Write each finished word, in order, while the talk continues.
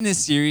In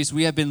this series,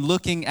 we have been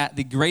looking at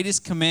the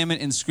greatest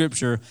commandment in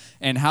Scripture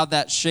and how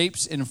that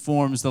shapes and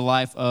forms the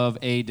life of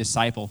a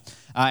disciple.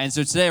 And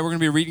so today we're going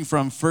to be reading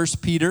from 1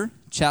 Peter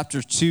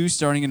chapter 2,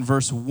 starting in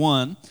verse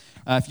 1.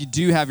 If you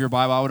do have your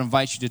Bible, I would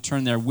invite you to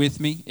turn there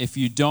with me. If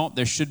you don't,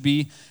 there should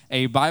be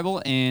a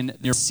Bible in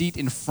your seat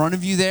in front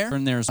of you there,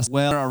 and there's as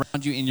well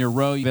around you in your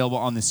row available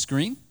on the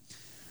screen.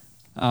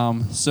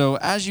 So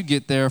as you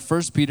get there,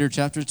 1 Peter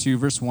chapter 2,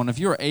 verse 1, if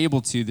you are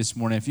able to this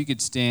morning, if you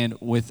could stand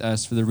with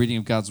us for the reading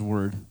of God's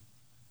word.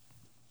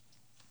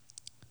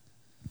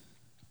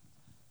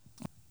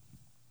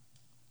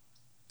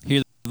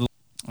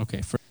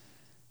 Okay.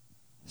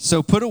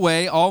 So put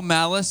away all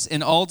malice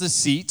and all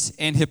deceit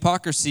and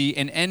hypocrisy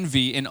and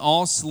envy and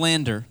all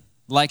slander.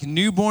 Like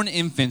newborn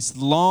infants,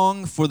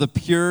 long for the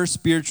pure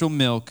spiritual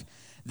milk,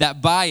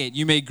 that by it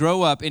you may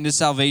grow up into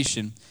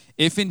salvation.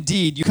 If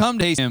indeed you come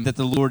to him that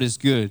the Lord is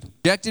good,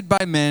 rejected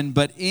by men,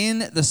 but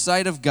in the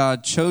sight of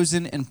God,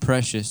 chosen and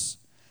precious.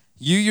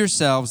 You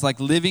yourselves, like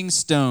living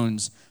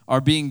stones,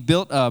 are being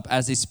built up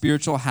as a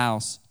spiritual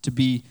house to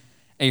be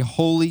a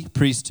holy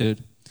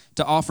priesthood,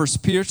 to offer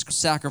spiritual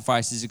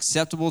sacrifices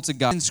acceptable to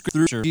God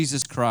through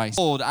Jesus Christ.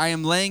 Behold, I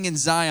am laying in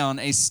Zion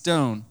a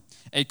stone,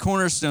 a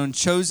cornerstone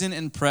chosen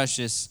and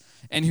precious,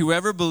 and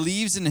whoever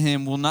believes in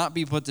him will not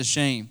be put to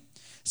shame.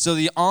 So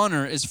the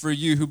honor is for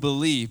you who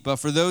believe, but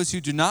for those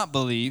who do not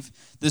believe,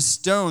 the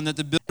stone that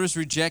the builders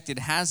rejected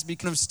has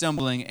become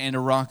stumbling and a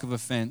rock of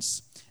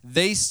offense.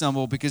 They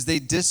stumble because they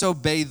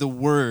disobey the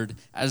word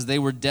as they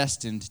were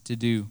destined to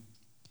do.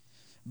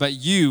 But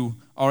you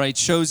are a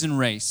chosen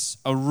race,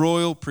 a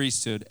royal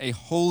priesthood, a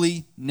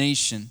holy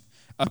nation,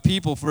 a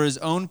people for his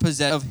own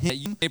possession, of him that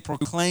you may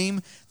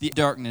proclaim the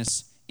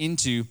darkness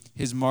into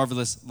his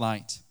marvelous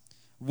light.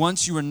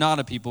 Once you were not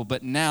a people,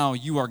 but now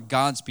you are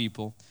God's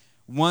people.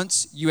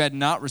 Once you had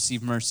not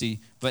received mercy,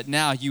 but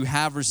now you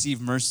have received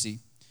mercy.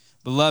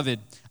 Beloved,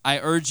 I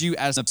urge you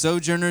as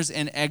sojourners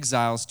and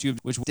exiles to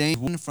which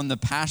abstain from the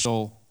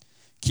passion.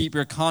 Keep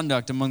your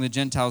conduct among the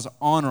Gentiles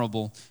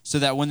honorable, so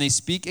that when they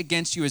speak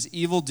against you as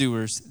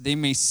evildoers, they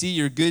may see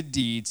your good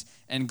deeds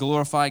and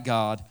glorify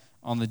God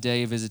on the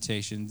day of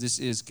visitation. This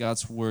is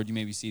God's word. You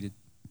may be seated.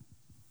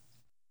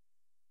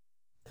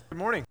 Good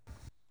morning.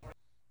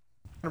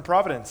 In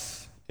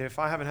Providence. If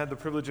I haven't had the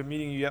privilege of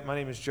meeting you yet, my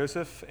name is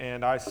Joseph,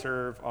 and I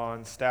serve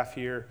on staff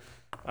here,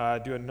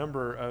 do a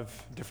number of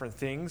different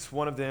things.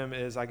 One of them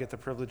is I get the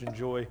privilege and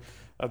joy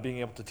of being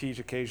able to teach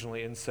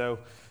occasionally, and so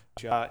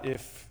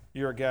if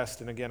you're a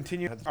guest, and again,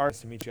 continue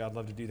to meet you, I'd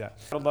love to do that.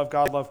 I love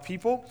God, love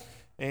people,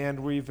 and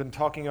we've been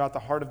talking about the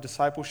heart of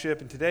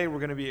discipleship, and today we're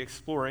going to be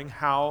exploring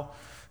how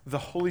the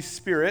Holy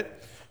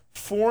Spirit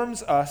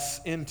forms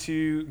us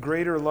into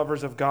greater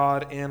lovers of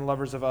God and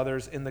lovers of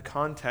others in the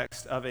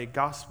context of a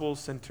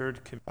gospel-centered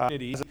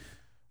community.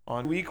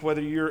 On week,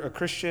 whether you're a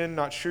Christian,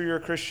 not sure you're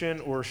a Christian,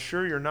 or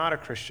sure you're not a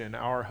Christian,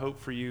 our hope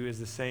for you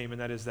is the same,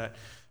 and that is that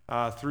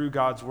through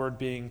God's word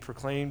being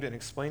proclaimed and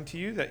explained to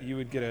you, that you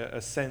would get a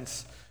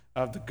sense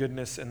of the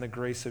goodness and the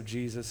grace of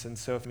Jesus. And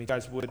so if you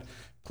guys would,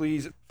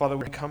 please, Father,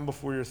 we come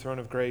before your throne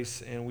of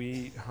grace, and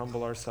we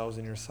humble ourselves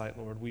in your sight,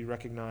 Lord. We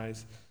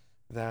recognize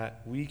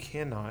that we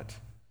cannot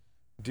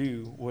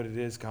do what it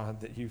is, God,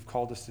 that you've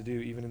called us to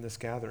do, even in this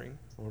gathering.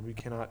 Lord, we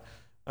cannot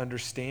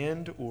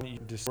understand or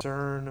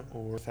discern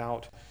or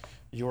without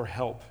your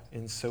help.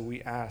 And so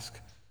we ask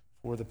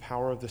for the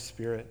power of the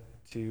Spirit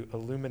to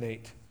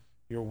illuminate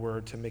your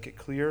word, to make it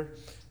clear,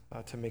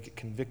 to make it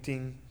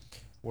convicting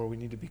where we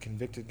need to be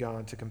convicted,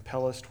 God, to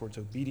compel us towards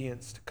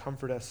obedience, to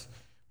comfort us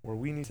where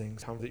we need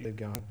things. Comfort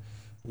God,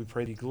 we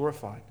pray to be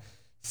glorified,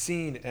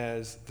 seen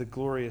as the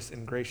glorious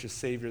and gracious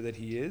Savior that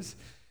he is.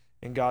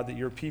 And God, that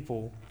your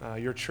people,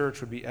 your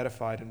church would be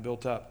edified and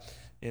built up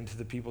into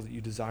the people that you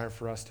desire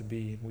for us to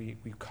be. And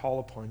we call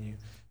upon you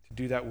to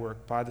do that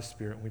work by the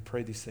Spirit. And we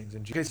pray these things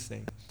in Jesus'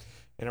 name.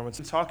 And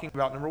everyone's talking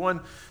about, number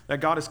one, that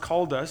God has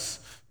called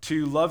us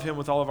to love him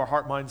with all of our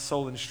heart, mind,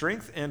 soul, and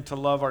strength, and to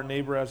love our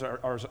neighbor as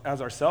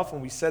ourselves.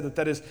 And we said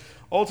that is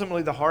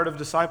ultimately the heart of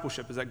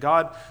discipleship, is that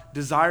God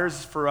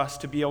desires for us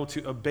to be able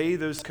to obey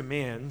those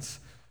commands.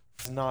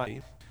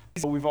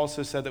 We've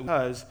also said that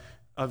because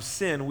of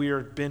sin, we are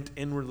bent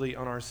inwardly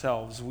on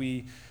ourselves.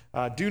 We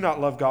do not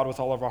love God with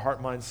all of our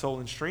heart, mind, soul,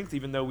 and strength,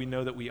 even though we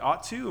know that we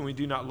ought to, and we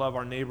do not love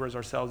our neighbor as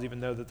ourselves, even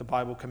though that the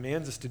Bible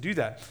commands us to do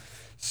that.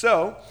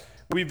 So,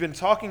 we've been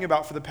talking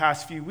about for the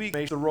past few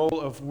weeks the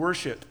role of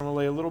worship. I'm going to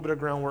lay a little bit of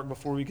groundwork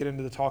before we get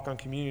into the talk on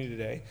community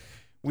today.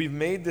 We've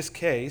made this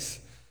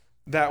case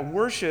that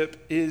worship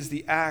is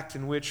the act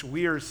in which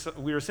we are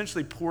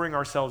essentially pouring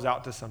ourselves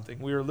out to something.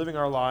 We are living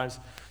our lives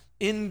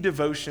in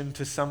devotion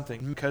to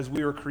something because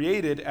we were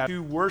created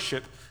to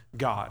worship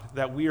God,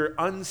 that we are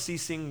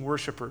unceasing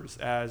worshipers,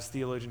 as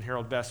theologian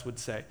Harold Best would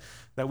say.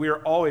 That we are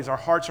always, our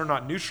hearts are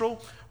not neutral,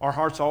 our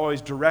hearts are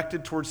always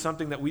directed towards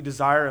something that we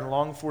desire and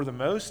long for the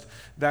most.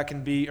 That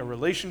can be a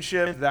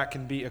relationship, that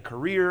can be a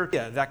career,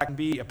 that can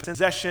be a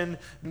possession, it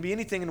can be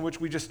anything in which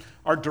we just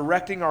are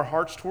directing our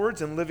hearts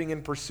towards and living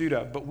in pursuit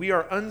of. But we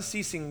are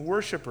unceasing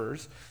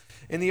worshipers,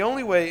 and the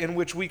only way in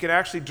which we can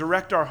actually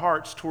direct our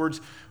hearts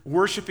towards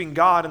worshiping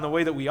God in the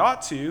way that we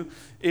ought to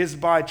is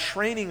by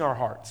training our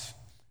hearts.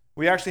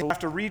 We actually have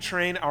to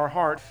retrain our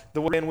heart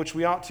the way in which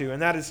we ought to,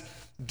 and that is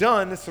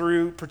done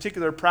through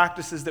particular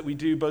practices that we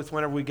do both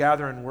whenever we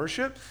gather and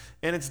worship,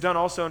 and it's done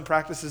also in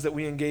practices that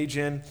we engage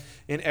in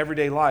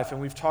everyday life.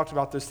 And we've talked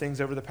about those things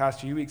over the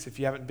past few weeks. If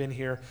you haven't been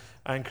here,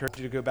 I encourage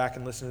you to go back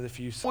and listen to the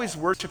few. Always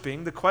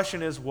worshiping, the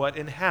question is what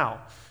and how.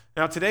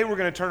 Now today we're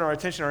going to turn our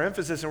attention, our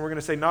emphasis, and we're going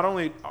to say not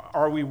only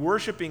are we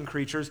worshiping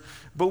creatures,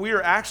 but we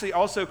are actually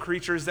also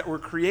creatures that were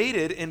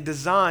created and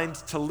designed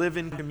to live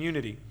in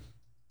community.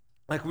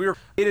 Like we were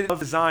created and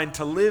designed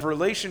to live in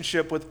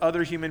relationship with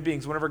other human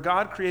beings. Whenever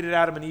God created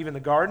Adam and Eve in the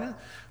garden,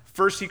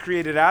 first he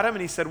created Adam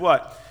and he said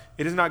what?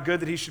 It is not good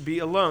that he should be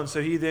alone.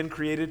 So he then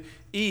created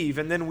Eve.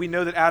 And then we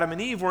know that Adam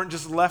and Eve weren't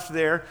just left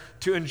there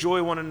to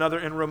enjoy one another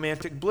in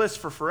romantic bliss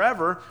for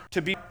forever.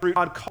 To be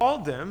God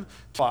called them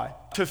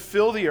to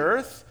fill the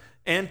earth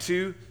and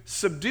to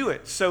subdue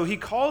it. So he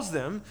calls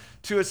them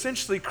to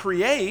essentially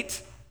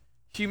create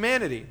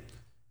humanity.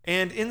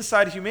 And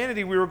inside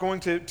humanity, we were going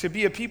to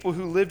be a people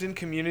who lived in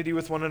community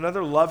with one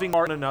another, loving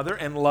one another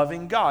and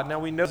loving God. Now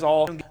we know this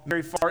all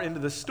very far into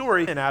the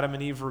story, and Adam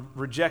and Eve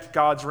reject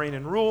God's reign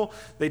and rule.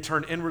 They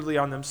turn inwardly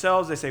on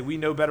themselves. They say, we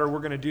know better, we're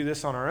going to do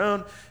this on our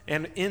own.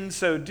 And in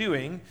so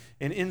doing,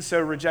 and in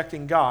so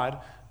rejecting God,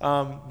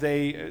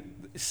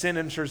 sin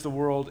enters the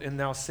world, and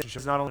now sin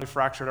has not only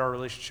fractured our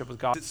relationship with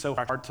God, it's so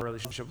hard to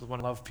relationship with one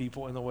another, love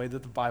people in the way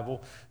that the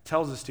Bible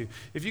tells us to.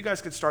 If you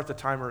guys could start the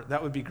timer,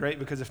 that would be great,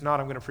 because if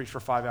not, I'm going to preach for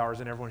 5 hours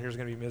and everyone here is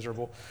going to be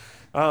miserable.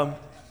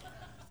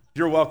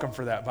 You're welcome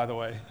for that, by the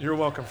way. You're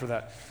welcome for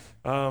that.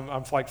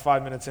 I'm like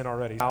 5 minutes in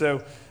already.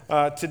 So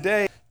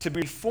today, to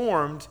be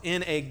formed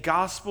in a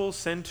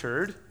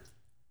gospel-centered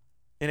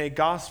and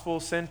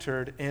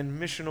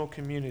missional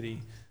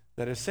community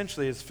that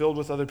essentially is filled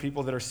with other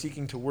people that are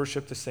seeking to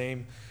worship the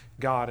same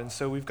God. And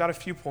so we've got a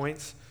few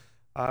points.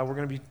 We're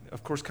going to be,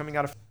 of course, coming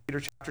out of Peter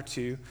chapter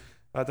 2.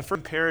 The first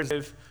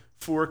imperative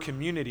for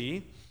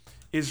community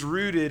is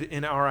rooted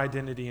in our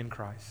identity in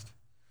Christ.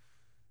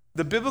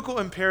 The biblical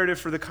imperative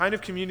for the kind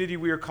of community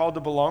we are called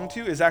to belong to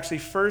is actually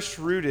first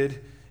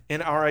rooted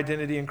in our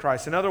identity in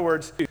Christ. In other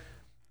words,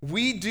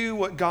 we do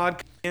what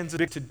God commands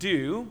us to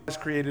do, has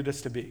created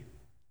us to be.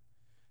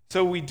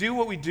 So we do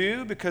what we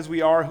do because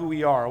we are who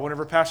we are.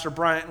 Whenever Pastor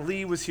Bryant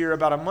Lee was here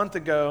about a month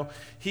ago,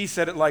 he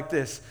said it like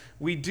this: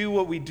 we do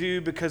what we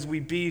do because we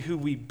be who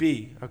we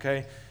be,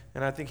 okay?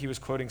 And I think he was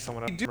quoting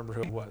someone, I don't remember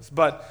who it was,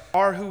 but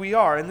are who we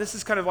are. And this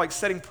is kind of like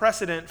setting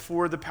precedent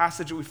for the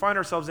passage that we find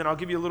ourselves in. I'll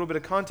give you a little bit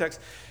of context.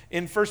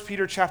 In 1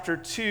 Peter chapter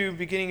 2,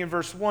 beginning in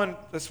verse 1,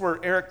 that's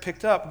where Eric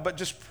picked up. But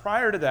just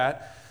prior to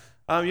that,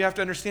 you have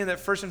to understand that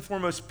first and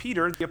foremost,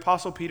 Peter, the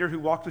Apostle Peter, who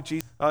walked with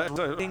Jesus,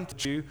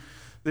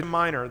 the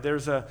minor.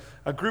 There's a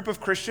group of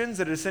Christians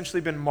that had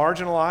essentially been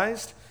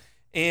marginalized,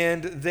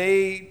 and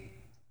they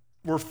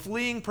were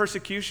fleeing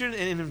persecution,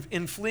 and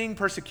in fleeing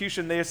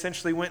persecution, they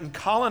essentially went and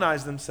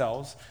colonized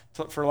themselves,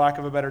 for lack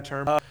of a better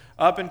term,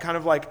 up in kind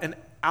of like an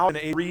outer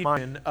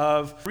region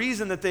of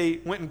reason that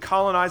they went and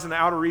colonized in the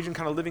outer region,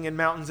 kind of living in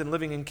mountains and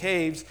living in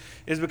caves,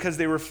 is because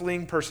they were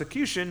fleeing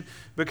persecution.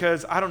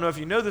 Because I don't know if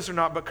you know this or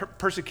not, but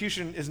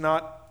persecution is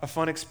not a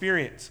fun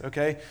experience,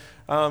 okay?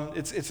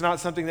 It's not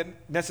something that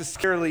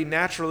necessarily,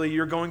 naturally,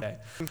 you're going to.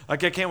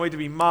 Like, I can't wait to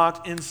be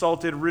mocked,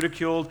 insulted,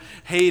 ridiculed,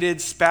 hated,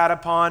 spat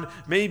upon,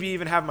 maybe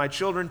even have my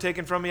children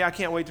taken from me. I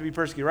can't wait to be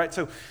persecuted, right?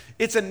 So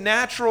it's a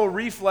natural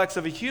reflex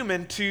of a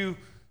human to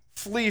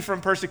flee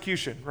from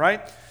persecution,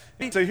 right?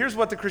 So here's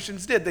what the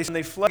Christians did.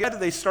 They fled,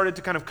 they started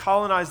to kind of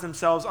colonize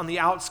themselves on the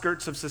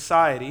outskirts of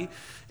society.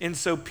 And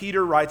so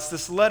Peter writes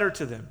this letter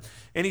to them.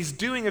 And he's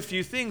doing a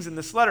few things in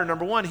this letter.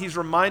 Number one, he's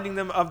reminding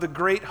them of the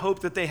great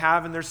hope that they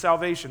have in their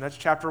salvation. That's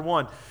chapter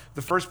 1.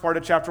 The first part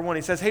of chapter 1,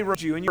 he says, hey,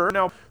 you, and you're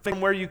now from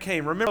where you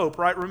came. Remember hope,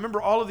 right?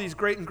 Remember all of these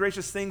great and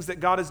gracious things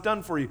that God has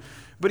done for you.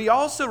 But he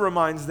also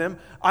reminds them,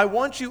 I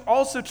want you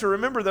also to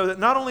remember, though, that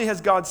not only has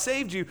God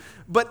saved you,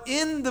 but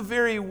in the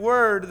very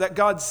word that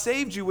God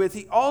saved you with,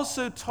 he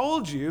also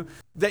told you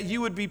that you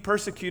would be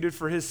persecuted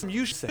for his sake.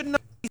 You should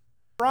not be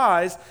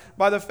surprised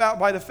by the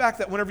fact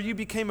that whenever you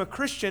became a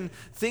Christian,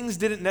 things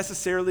didn't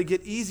necessarily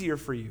get easier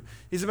for you.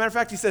 As a matter of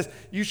fact, he says,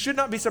 you should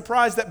not be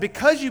surprised that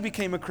because you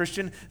became a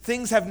Christian,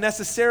 things have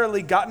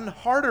necessarily gotten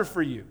harder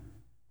for you.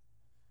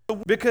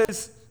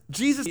 Because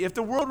Jesus, if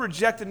the world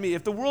rejected me,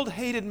 if the world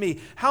hated me,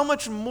 how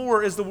much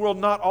more is the world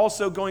not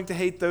also going to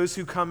hate those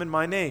who come in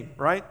my name,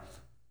 right?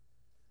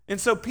 And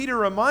so Peter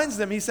reminds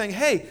them, he's saying,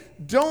 hey,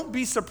 don't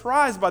be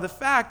surprised by the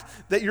fact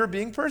that you're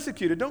being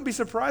persecuted. Don't be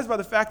surprised by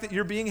the fact that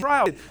you're being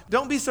tried.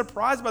 Don't be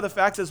surprised by the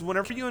fact that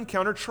whenever you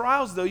encounter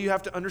trials, though, you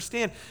have to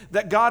understand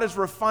that God is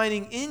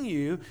refining in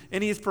you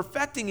and he is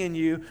perfecting in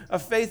you a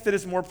faith that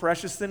is more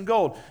precious than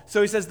gold.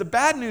 So he says the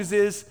bad news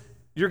is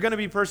you're going to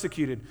be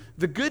persecuted.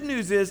 The good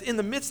news is in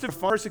the midst of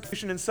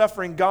persecution and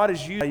suffering, God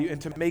is using you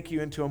and to make you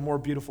into a more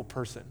beautiful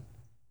person.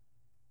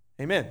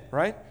 Amen,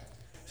 right?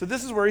 So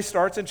this is where he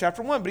starts in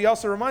chapter 1, but he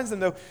also reminds them,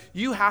 though,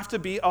 you have to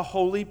be a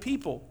holy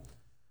people,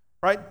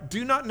 right?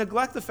 Do not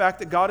neglect the fact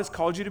that God has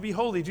called you to be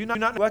holy. Do not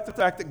neglect the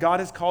fact that God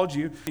has called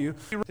you to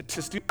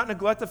do not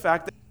neglect the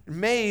fact that you're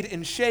made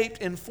and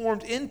shaped and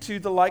formed into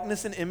the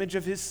likeness and image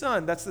of his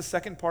Son. That's the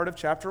second part of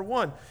chapter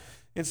 1.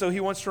 And so he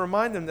wants to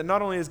remind them that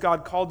not only has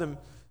God called them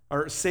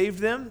or saved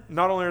them,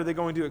 not only are they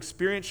going to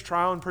experience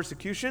trial and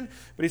persecution,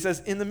 but he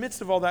says in the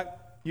midst of all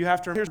that, you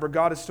have to remember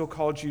God has still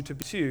called you to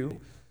be too.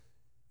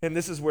 And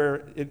this is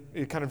where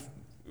it kind of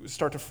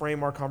start to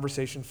frame our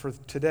conversation for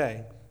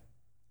today.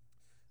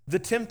 The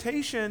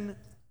temptation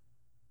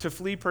to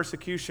flee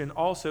persecution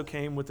also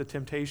came with the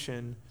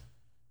temptation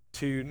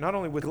to not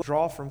only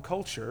withdraw from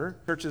culture,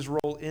 church's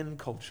role in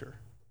culture.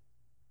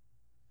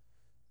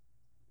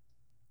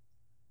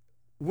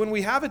 When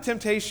we have a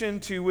temptation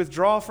to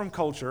withdraw from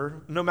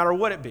culture, no matter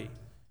what it be,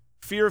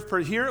 here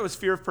it was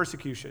fear of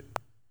persecution.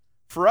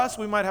 For us,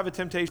 we might have a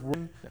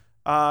temptation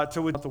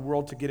to withdraw the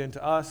world to get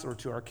into us or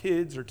to our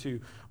kids or to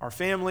our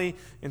family,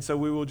 and so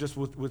we will just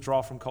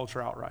withdraw from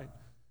culture outright.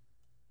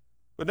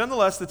 But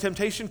nonetheless, the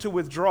temptation to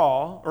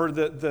withdraw, or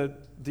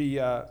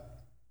the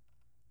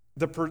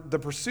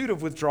pursuit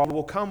of withdrawal,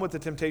 will come with the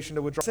temptation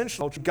to withdraw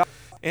essentially,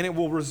 and it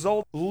will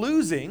result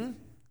losing.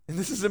 And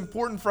this is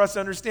important for us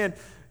to understand.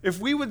 If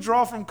we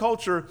withdraw from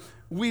culture,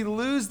 we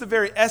lose the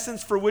very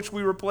essence for which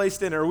we were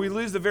placed in it, or we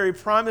lose the very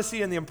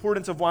primacy and the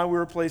importance of why we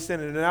were placed in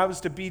it, and that was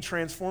to be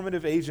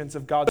transformative agents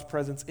of God's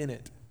presence in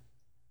it.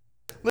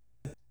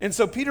 And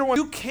so Peter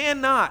wants, you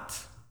cannot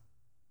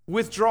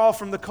withdraw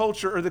from the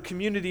culture or the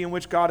community in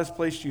which God has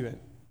placed you in.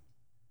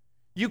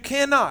 You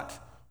cannot.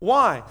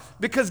 Why?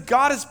 Because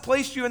God has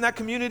placed you in that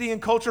community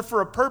and culture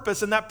for a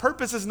purpose, and that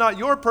purpose is not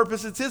your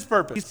purpose, it's his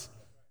purpose.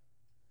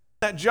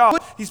 That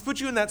job, he's put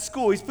you in that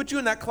school, he's put you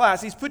in that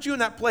class, he's put you in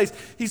that place,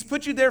 he's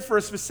put you there for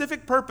a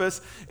specific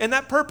purpose, and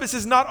that purpose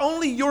is not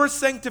only your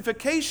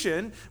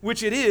sanctification,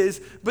 which it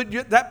is, but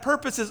that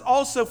purpose is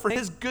also for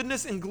his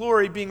goodness and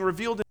glory being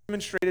revealed and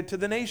demonstrated to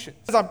the nations.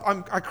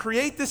 I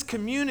create this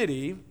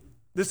community,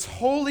 this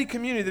holy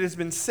community that has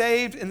been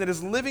saved and that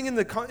is living in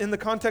the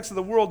context of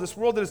the world, this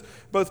world that is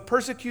both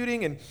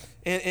persecuting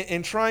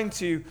and trying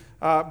to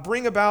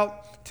bring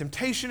about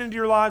temptation into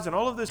your lives and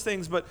all of those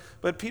things, but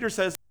Peter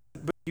says,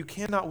 but you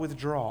cannot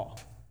withdraw.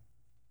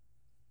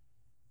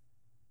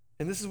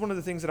 And this is one of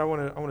the things that I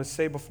want to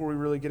say before we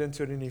really get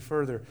into it any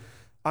further.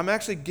 I'm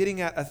actually getting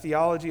at a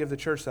theology of the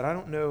church that I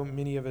don't know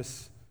many of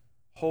us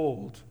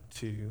hold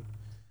to.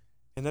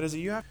 And that is that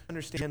you have to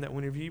understand that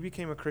whenever you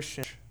became a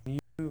Christian,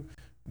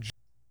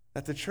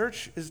 that the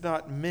church is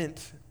not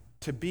meant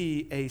to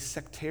be a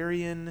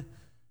sectarian,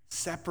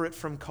 separate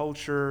from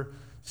culture,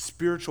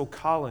 spiritual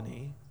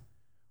colony,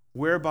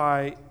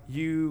 whereby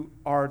you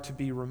are to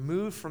be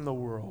removed from the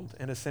world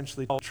and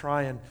essentially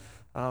try and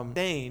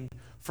abstain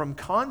from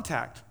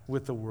contact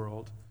with the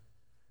world.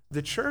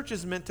 The church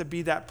is meant to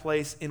be that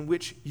place in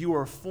which you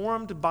are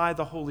formed by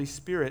the Holy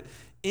Spirit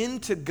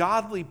into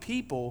godly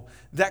people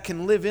that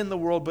can live in the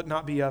world but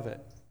not be of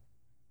it.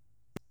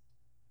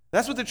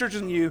 That's what the church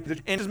is in you,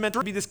 and it is meant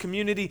to be this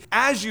community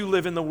as you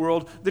live in the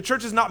world. The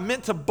church is not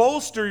meant to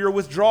bolster your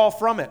withdrawal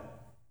from it.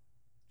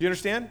 Do you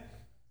understand?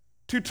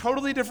 Two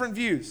totally different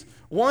views.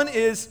 One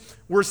is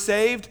we're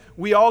saved,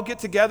 we all get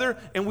together,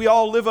 and we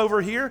all live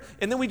over here,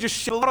 and then we just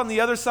chill out on the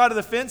other side of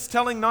the fence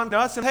telling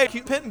non-us, and hey,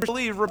 repent and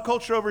believe, we're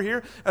culture over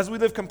here, as we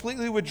live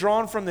completely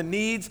withdrawn from the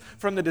needs,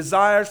 from the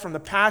desires, from the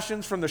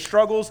passions, from the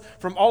struggles,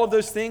 from all of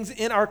those things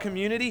in our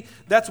community.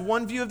 That's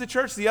one view of the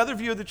church. The other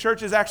view of the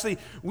church is actually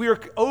we are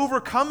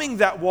overcoming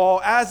that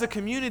wall as a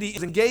community,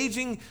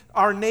 engaging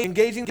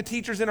the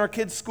teachers in our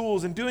kids'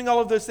 schools, and doing all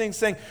of those things,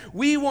 saying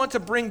we want to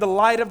bring the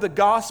light of the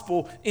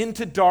gospel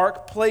into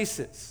dark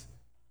places.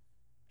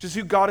 Which is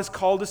who God has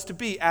called us to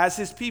be as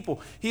his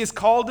people. He has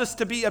called us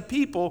to be a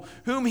people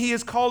whom he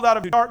has called out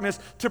of darkness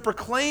to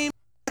proclaim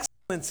the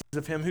excellencies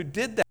of him who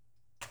did that.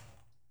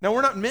 Now,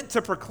 we're not meant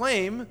to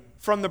proclaim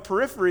from the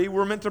periphery,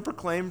 we're meant to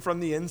proclaim from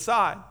the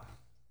inside.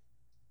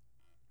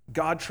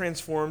 God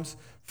transforms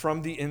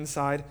from the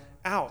inside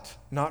out,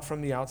 not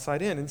from the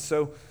outside in. And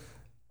so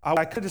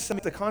I could just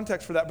set the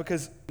context for that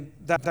because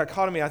that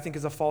dichotomy, I think,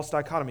 is a false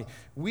dichotomy.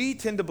 We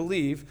tend to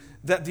believe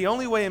that the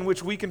only way in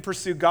which we can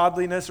pursue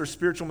godliness or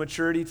spiritual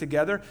maturity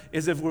together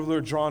is if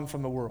we're drawn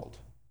from the world.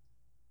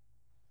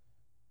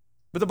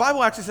 But the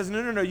Bible actually says,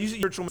 no,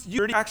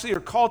 you actually are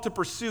called to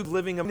pursue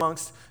living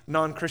amongst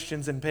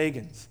non-Christians and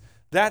pagans.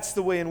 That's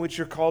the way in which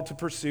you're called to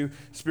pursue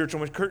spiritual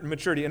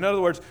maturity. In other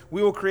words,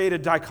 we will create a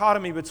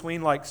dichotomy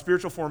between like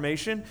spiritual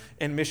formation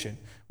and mission.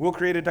 We'll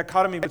create a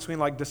dichotomy between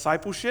like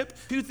discipleship.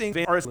 Two things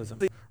are evangelism,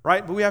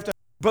 right? But we have to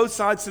both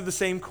sides to the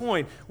same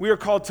coin. We are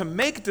called to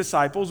make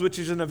disciples, which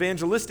is an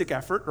evangelistic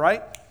effort,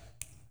 right?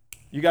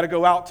 You got to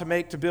go out to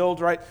make, to build,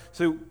 right?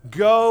 So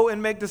go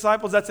and make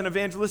disciples, that's an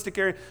evangelistic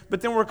area.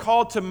 But then we're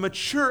called to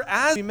mature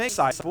as we make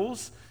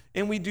disciples,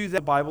 and we do that.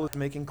 The Bible is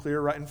making clear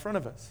right in front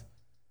of us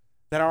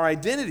that our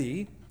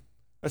identity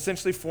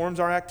essentially forms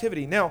our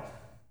activity. Now,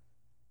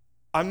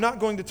 I'm not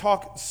going to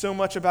talk so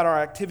much about our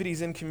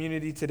activities in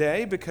community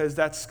today because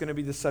that's going to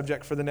be the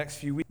subject for the next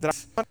few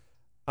weeks.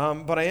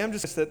 But I am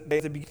just at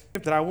the beginning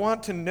that I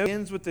want to know it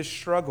begins with this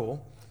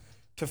struggle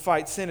to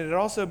fight sin, and it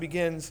also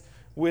begins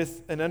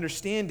with an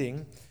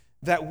understanding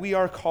that we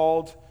are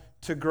called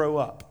to grow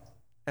up.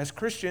 As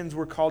Christians,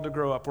 we're called to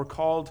grow up. We're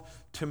called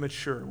to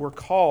mature. We're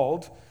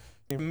called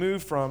to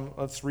move from,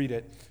 let's read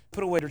it,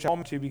 put away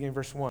chapter 2, beginning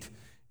verse 1,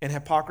 and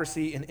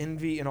hypocrisy and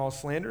envy and all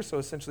slander. So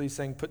essentially he's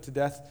saying put to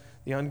death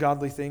the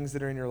ungodly things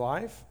that are in your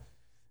life.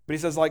 But he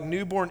says, like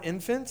newborn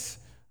infants,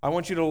 I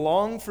want you to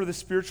long for the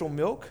spiritual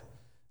milk,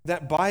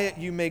 that by it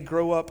you may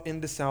grow up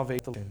into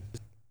salvation.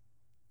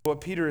 What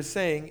Peter is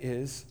saying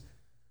is,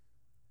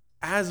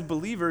 as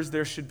believers,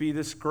 there should be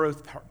this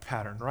growth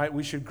pattern, right?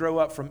 We should grow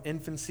up from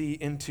infancy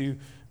into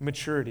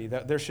maturity.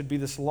 That there should be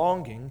this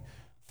longing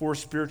for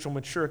spiritual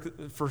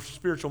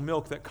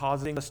milk that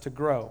causes us to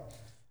grow,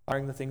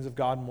 learning the things of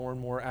God more and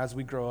more as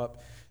we grow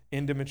up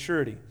into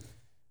maturity.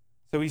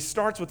 So he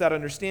starts with that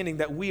understanding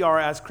that we are,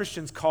 as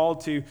Christians,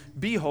 called to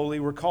be holy.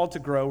 We're called to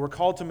grow. We're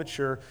called to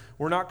mature.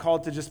 We're not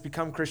called to just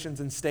become Christians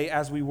and stay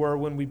as we were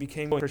when we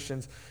became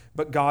Christians,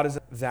 but God is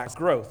that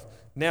growth.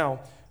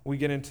 Now, we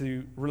get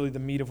into really the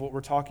meat of what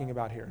we're talking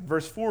about here. In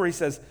verse 4, he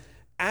says,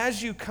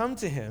 as you come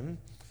to him,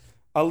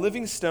 a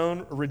living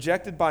stone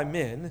rejected by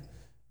men,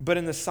 but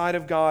in the sight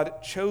of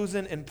God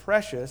chosen and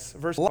precious.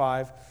 Verse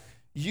 5,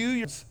 you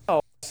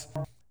yourselves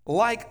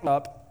like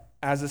up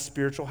as a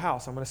spiritual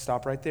house. I'm going to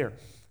stop right there.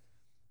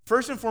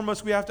 First and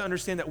foremost, we have to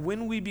understand that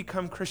when we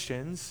become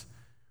Christians,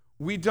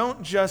 we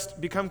don't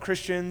just become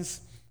Christians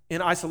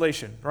in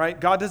isolation, right?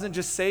 God doesn't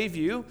just save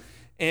you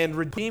and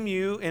redeem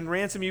you and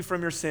ransom you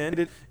from your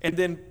sin and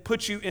then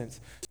put you in.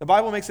 The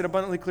Bible makes it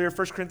abundantly clear,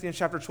 1 Corinthians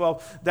chapter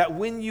 12, that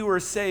when you are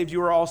saved,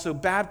 you are also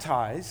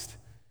baptized,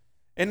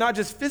 and not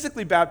just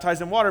physically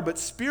baptized in water, but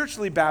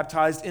spiritually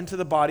baptized into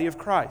the body of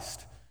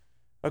Christ.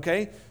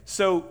 Okay?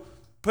 So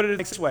put it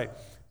this way.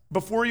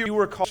 Before you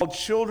were called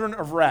children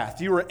of wrath.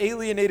 You were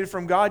alienated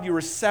from God. You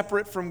were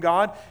separate from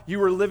God. You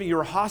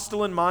were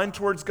hostile in mind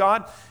towards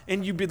God,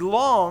 and you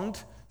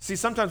belonged. See,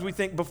 sometimes we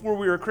think before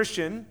we were a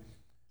Christian,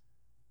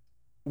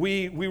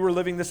 we were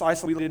living this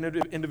isolated,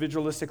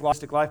 individualistic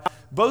life.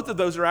 Both of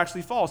those are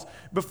actually false.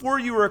 Before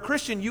you were a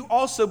Christian, you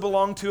also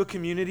belonged to a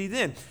community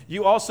then.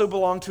 You also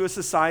belonged to a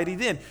society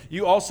then.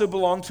 You also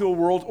belonged to a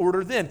world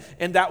order then.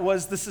 And that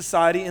was the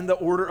society and the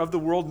order of the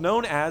world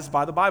known as,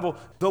 by the Bible,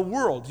 the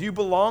world. You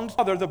belonged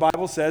to, the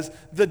Bible says,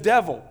 the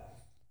devil.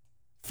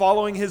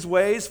 Following his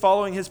ways,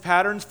 following his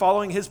patterns,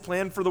 following his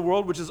plan for the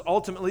world, which is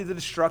ultimately the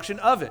destruction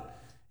of it.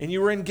 And you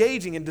were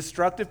engaging in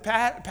destructive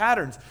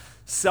patterns.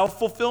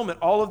 Self-fulfillment,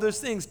 all of those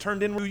things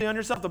turned in on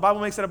yourself. The Bible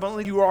makes it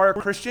abundantly. You are a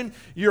Christian.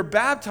 You're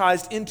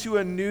baptized into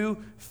a new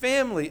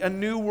family, a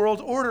new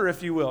world order,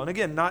 if you will. And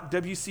again, not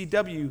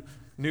WCW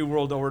New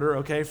World Order,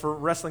 okay, for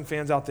wrestling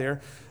fans out there.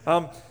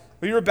 But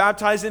you were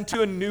baptized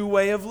into a new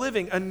way of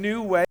living, a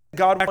new way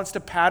God wants to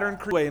pattern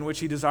the way in which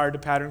he desired to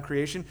pattern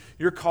creation.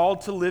 You're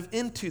called to live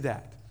into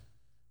that.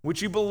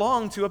 Which you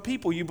belong to a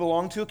people, you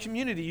belong to a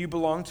community, you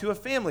belong to a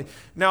family.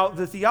 Now,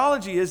 the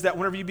theology is that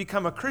whenever you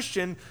become a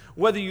Christian,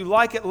 whether you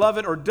like it, love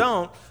it, or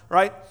don't,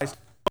 right,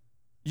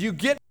 you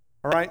get,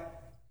 all right,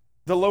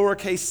 the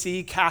lowercase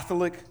c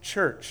Catholic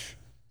Church.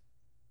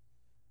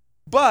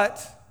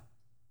 But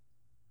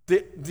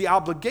the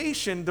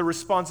obligation, the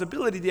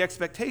responsibility, the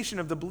expectation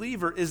of the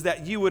believer is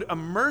that you would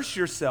immerse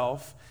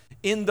yourself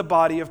in the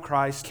body of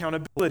Christ,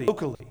 accountability,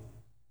 locally.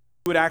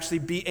 Would actually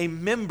be a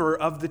member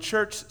of the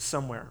church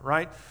somewhere,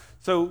 right?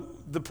 So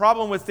the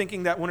problem with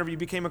thinking that whenever you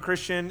became a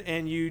Christian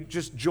and you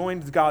just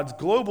joined God's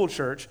global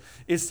church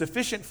is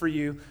sufficient for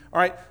you, all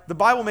right, the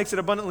Bible makes it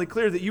abundantly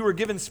clear that you were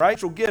given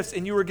spiritual gifts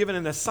and you were given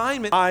an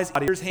assignment, eyes,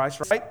 ears,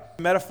 hands, right?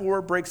 The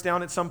metaphor breaks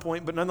down at some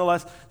point, but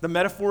nonetheless, the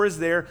metaphor is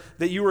there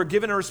that you were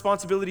given a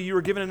responsibility, you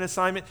were given an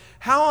assignment.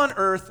 How on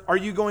earth are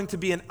you going to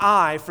be an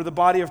eye for the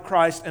body of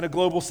Christ in a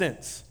global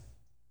sense?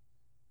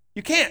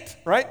 You can't,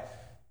 right?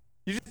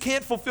 You just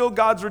can't fulfill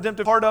God's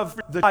redemptive part of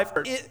the life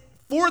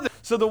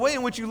So the way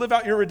in which you live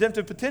out your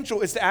redemptive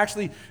potential is to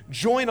actually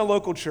join a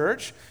local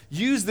church,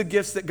 use the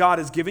gifts that God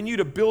has given you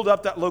to build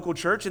up that local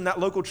church, and that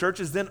local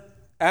church is then,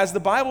 as the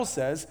Bible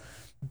says,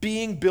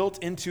 being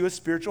built into a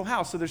spiritual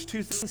house. So there's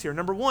two things here.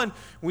 Number one,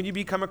 when you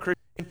become a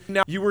Christian,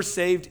 now you were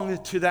saved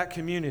to that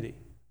community.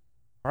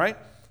 All right?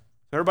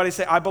 So everybody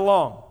say, I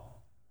belong.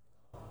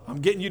 I'm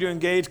getting you to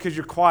engage because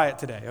you're quiet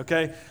today,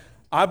 okay?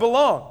 I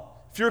belong.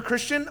 If you're a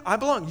Christian, I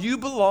belong. You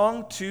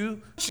belong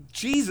to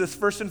Jesus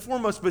first and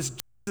foremost, but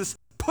Jesus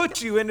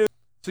put you into,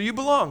 so you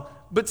belong.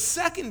 But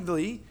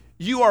secondly,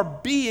 you are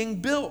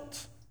being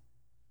built.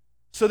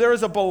 So there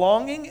is a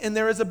belonging and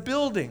there is a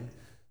building.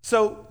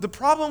 So the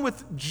problem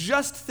with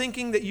just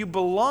thinking that you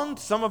belong,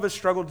 some of us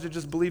struggle to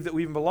just believe that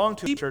we even belong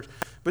to a church.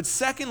 But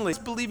secondly,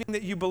 believing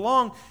that you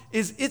belong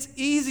is it's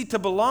easy to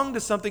belong to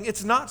something.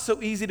 It's not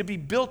so easy to be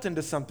built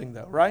into something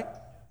though, right?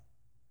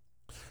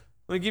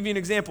 Let me give you an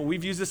example.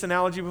 We've used this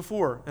analogy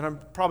before, and I'm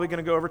probably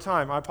going to go over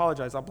time. I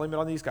apologize. I'll blame it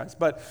on these guys.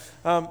 But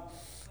I'm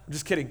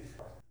just kidding.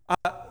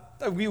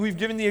 We've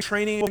given the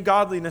training in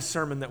godliness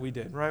sermon that we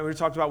did, right? We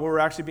talked about where we're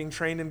actually being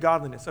trained in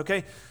godliness,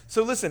 okay?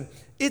 So listen,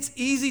 it's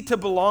easy to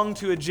belong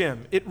to a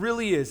gym. It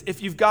really is.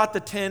 If you've got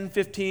the $10,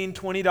 $15,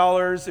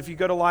 $20, if you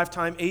go to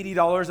Lifetime,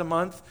 $80 a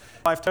month,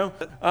 Lifetime,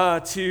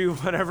 to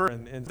whatever,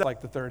 and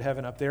like the third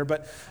heaven up there,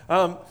 but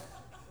the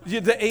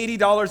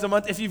 $80 a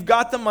month, if you've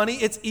got the money,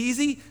 it's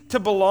easy to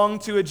belong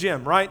to a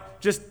gym, right?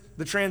 Just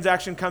the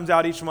transaction comes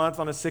out each month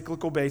on a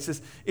cyclical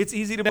basis. It's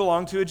easy to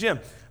belong to a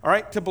gym, all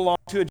right? To belong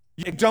to a gym.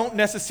 You don't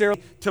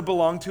necessarily to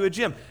belong to a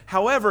gym.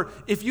 However,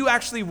 if you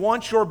actually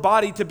want your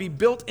body to be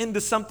built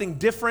into something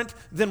different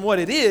than what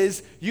it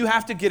is, you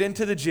have to get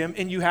into the gym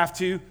and you have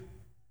to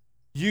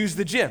use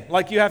the gym.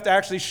 Like you have to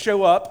actually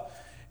show up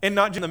and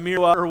not just in the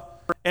mirror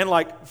and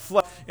like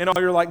flex in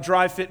all your like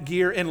dry fit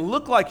gear and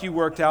look like you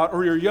worked out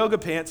or your yoga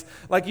pants.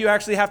 Like you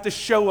actually have to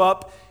show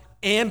up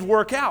and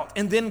work out.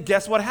 And then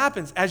guess what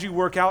happens? As you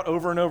work out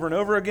over and over and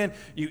over again,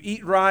 you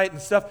eat right and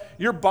stuff,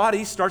 your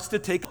body starts to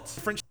take a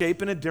different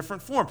shape and a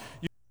different form.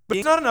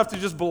 It's not enough to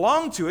just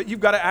belong to it. You've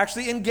got to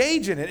actually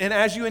engage in it. And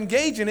as you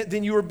engage in it,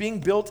 then you are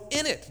being built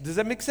in it. Does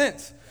that make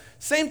sense?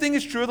 Same thing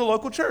is true of the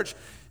local church.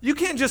 You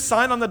can't just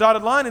sign on the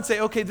dotted line and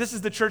say, okay, this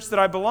is the church that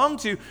I belong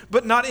to,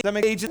 but not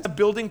engage in the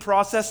building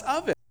process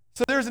of it.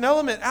 So there's an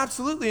element,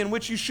 absolutely, in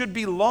which you should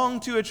belong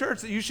to a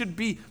church, that you should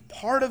be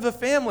part of a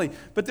family.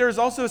 But there's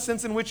also a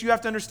sense in which you have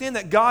to understand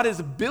that God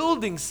is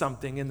building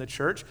something in the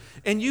church,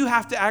 and you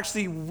have to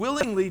actually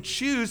willingly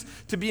choose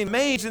to be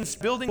engaged in this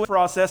building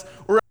process,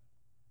 or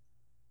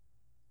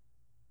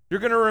you're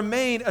going to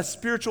remain a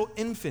spiritual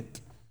infant.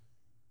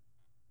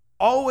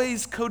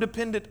 Always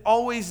codependent,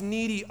 always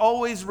needy,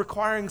 always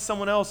requiring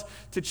someone else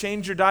to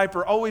change your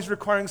diaper, always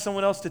requiring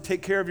someone else to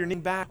take care of your knee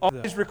back,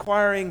 always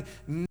requiring.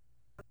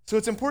 So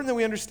it's important that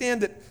we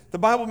understand that the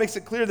Bible makes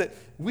it clear that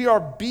we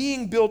are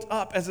being built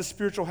up as a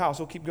spiritual house.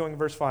 We'll keep going in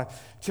verse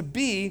 5. To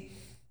be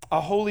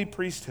a holy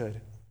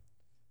priesthood,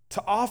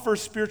 to offer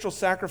spiritual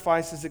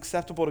sacrifices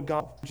acceptable to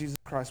God, Jesus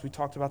Christ. We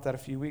talked about that a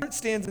few weeks ago. It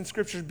stands in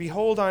Scripture,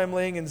 behold, I am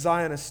laying in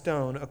Zion a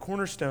stone, a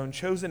cornerstone,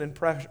 chosen and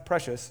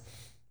precious,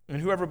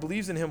 and whoever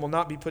believes in him will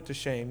not be put to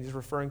shame. He's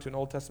referring to an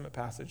Old Testament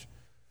passage.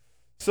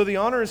 So the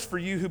honor is for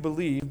you who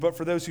believe, but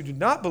for those who do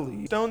not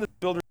believe, stone the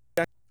builder,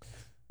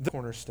 the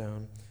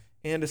cornerstone,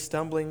 and a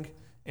stumbling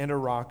and a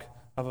rock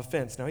of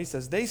offense. Now he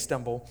says they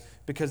stumble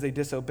because they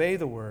disobey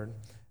the word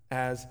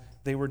as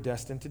they were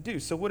destined to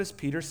do. So what is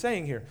Peter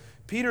saying here?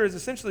 Peter is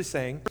essentially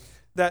saying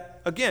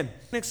that, again,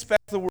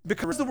 expect the world,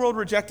 because the world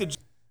rejected,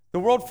 the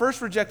world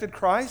first rejected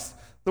Christ,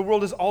 the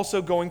world is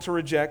also going to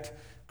reject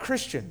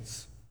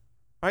Christians.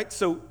 Right?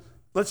 So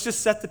let's just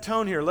set the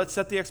tone here. Let's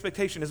set the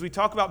expectation. As we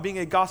talk about being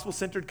a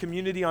gospel-centered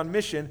community on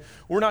mission,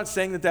 we're not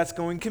saying that that's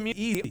going to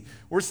be easy.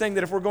 We're saying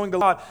that if we're going to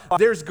God,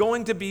 there's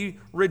going to be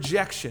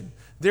rejection.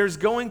 There's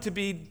going to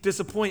be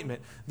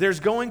disappointment. There's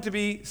going to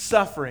be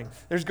suffering.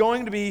 There's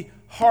going to be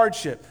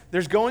hardship.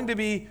 There's going to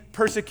be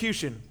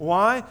persecution.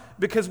 Why?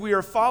 Because we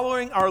are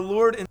following our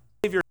Lord and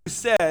Savior who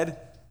said,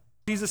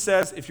 Jesus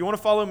says, if you want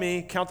to follow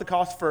me, count the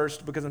cost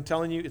first, because I'm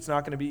telling you, it's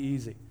not going to be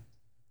easy.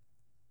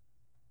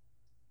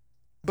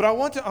 But I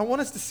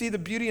want us to see the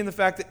beauty in the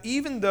fact that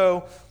even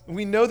though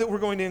we know that we're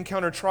going to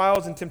encounter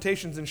trials and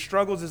temptations and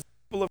struggles as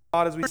people of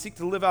God as we seek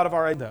to live out of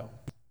our identity,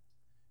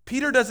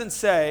 Peter doesn't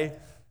say,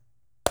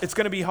 it's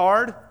going to be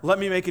hard, let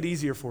me make it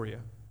easier for you.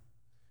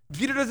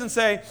 Peter doesn't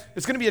say,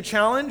 it's going to be a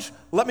challenge,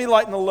 let me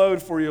lighten the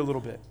load for you a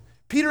little bit.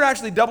 Peter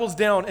actually doubles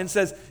down and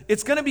says,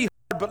 it's going to be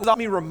hard, but let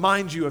me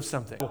remind you of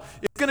something.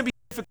 It's going to be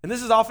difficult. And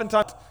this is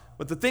oftentimes,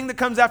 but the thing that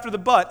comes after the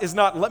but is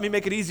not, let me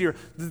make it easier.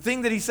 The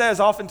thing that he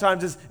says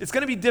oftentimes is, it's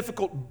going to be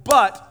difficult,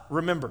 but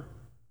remember.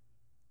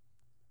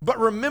 But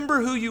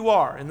remember who you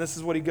are. And this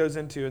is what he goes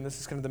into, and this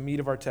is kind of the meat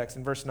of our text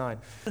in verse 9.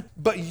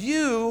 But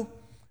you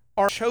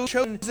are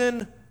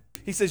chosen.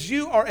 He says,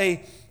 you are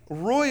a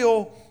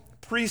royal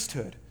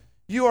priesthood.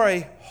 You are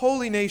a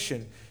holy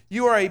nation.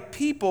 You are a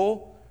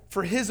people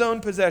for his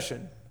own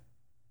possession.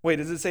 Wait,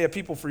 does it say a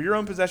people for your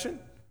own possession?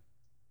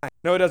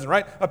 No, it doesn't,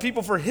 right? A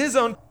people for his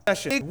own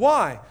possession.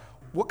 Why?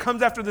 What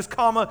comes after this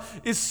comma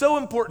is so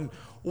important.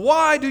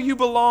 Why do you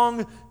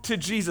belong to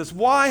Jesus?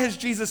 Why has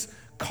Jesus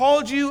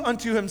called you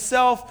unto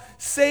himself,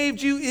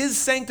 saved you, is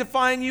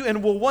sanctifying you,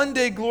 and will one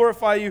day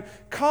glorify you?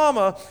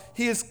 Comma,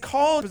 he has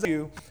called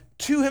you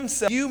to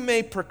himself. You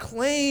may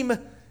proclaim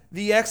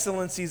the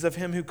excellencies of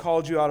him who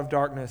called you out of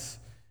darkness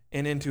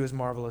and into his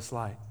marvelous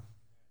light.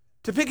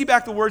 To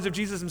piggyback the words of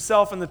Jesus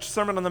himself in the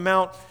Sermon on the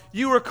Mount,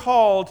 you are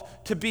called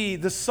to be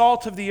the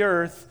salt of the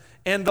earth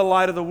and the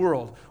light of the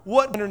world.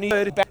 What underneath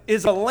it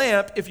is a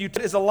lamp if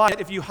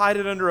you hide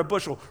it under a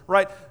bushel,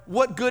 right?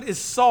 What good is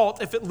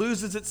salt if it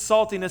loses its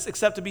saltiness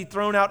except to be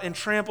thrown out and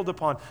trampled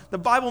upon? The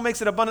Bible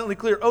makes it abundantly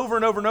clear over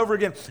and over and over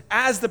again.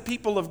 As the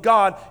people of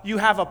God, you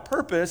have a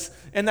purpose,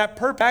 and that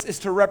purpose is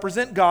to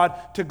represent God,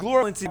 to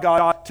glorify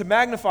God, to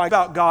magnify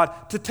about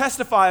God, to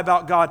testify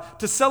about God,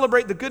 to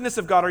celebrate the goodness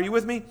of God. Are you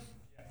with me?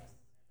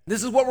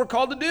 This is what we're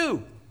called to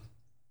do.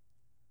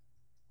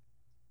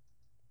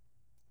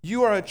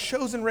 You are a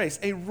chosen race,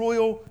 a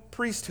royal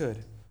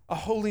priesthood, a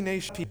holy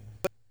nation.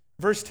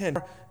 Verse 10,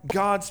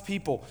 God's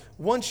people.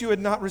 Once you had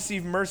not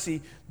received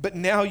mercy, but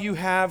now you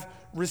have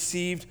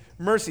received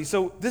mercy.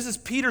 So this is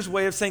Peter's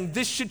way of saying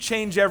this should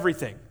change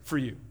everything for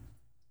you.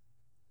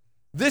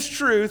 This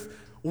truth,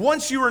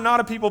 once you were not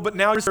a people, but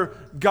now you're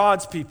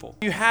God's people.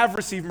 You have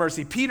received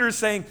mercy. Peter is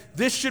saying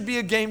this should be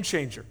a game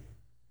changer.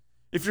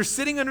 If you're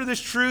sitting under this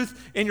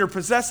truth and you're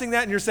possessing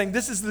that and you're saying,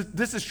 this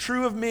is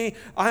true of me,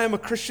 I am a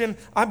Christian,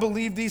 I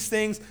believe these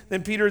things,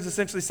 then Peter is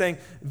essentially saying,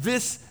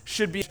 this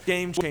should be a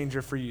game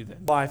changer for you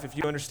then, life, if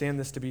you understand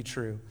this to be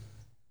true.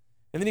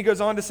 And then he goes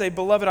on to say,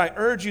 beloved, I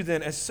urge you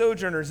then as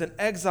sojourners and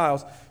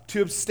exiles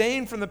to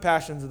abstain from the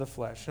passions of the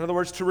flesh. In other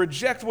words, to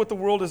reject what the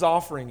world is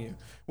offering you,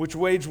 which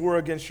wage war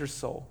against your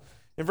soul.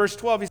 In verse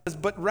 12, he says,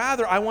 but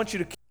rather I want you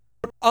to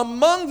keep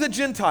among the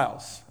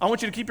Gentiles. I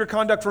want you to keep your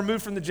conduct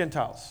removed from the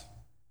Gentiles.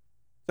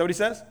 Is that what he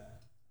says?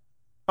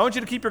 I want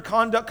you to keep your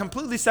conduct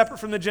completely separate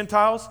from the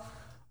Gentiles.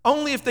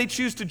 Only if they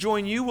choose to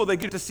join you will they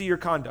get to see your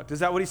conduct. Is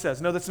that what he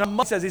says? No, that's not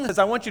what he says. He says,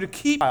 I want you to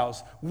keep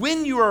Gentiles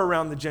when you are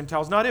around the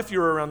Gentiles, not if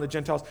you're around the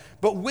Gentiles,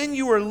 but when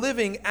you are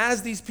living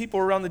as these people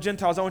are around the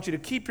Gentiles, I want you to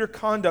keep your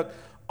conduct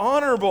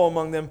honorable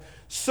among them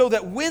so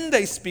that when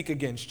they speak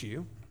against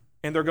you,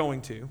 and they're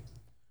going to,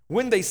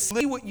 when they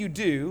see what you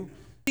do,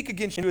 speak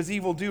against you as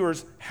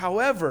evildoers.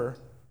 However,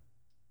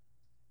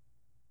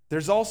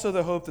 there's also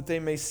the hope that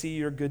they may see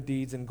your good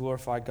deeds and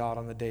glorify God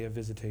on the day of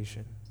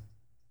visitation.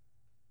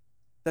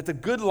 That the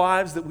good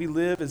lives that we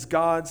live as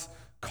God's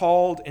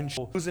called and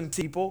chosen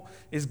people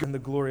is in the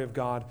glory of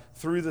God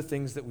through the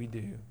things that we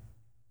do.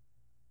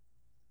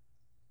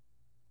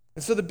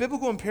 And so the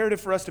biblical imperative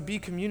for us to be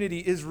community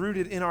is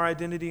rooted in our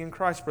identity in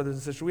Christ, brothers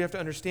and sisters. We have to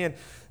understand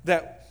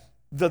that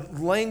the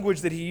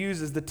language that he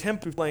uses, the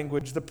temple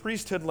language, the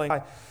priesthood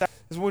language,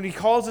 is when he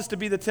calls us to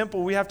be the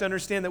temple, we have to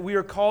understand that we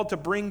are called to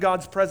bring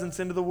God's presence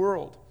into the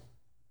world.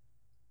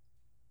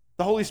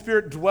 The Holy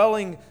Spirit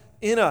dwelling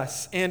in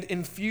us and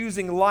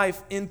infusing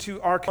life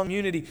into our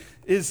community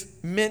is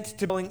meant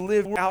to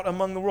live out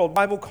among the world. The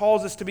Bible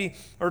calls us to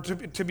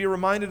be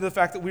reminded of the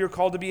fact that we are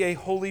called to be a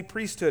holy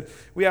priesthood.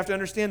 We have to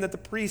understand that the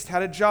priest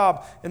had a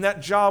job, and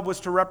that job was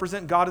to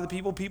represent God to the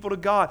people, people to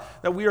God.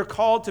 That we are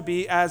called to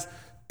be, as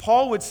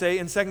Paul would say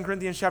in 2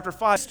 Corinthians chapter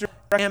 5,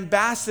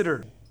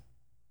 ambassador,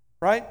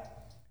 right?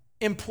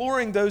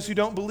 Imploring those who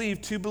don't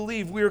believe to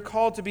believe. We are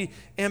called to be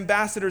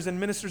ambassadors and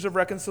ministers of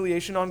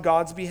reconciliation on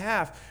God's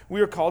behalf. We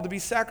are called to be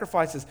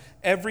sacrifices.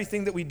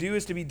 Everything that we do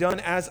is to be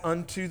done as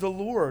unto the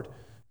Lord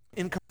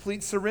in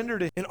complete surrender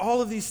to Him. And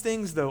all of these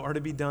things, though, are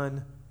to be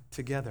done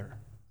together.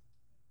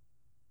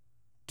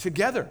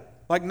 Together.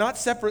 Like not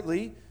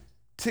separately,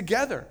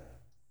 together.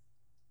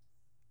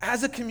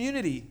 As a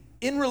community,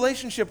 in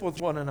relationship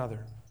with one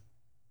another.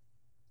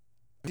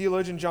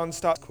 Theologian John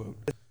Stott quote.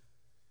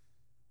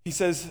 He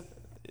says,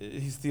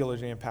 he's a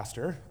theologian and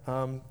pastor,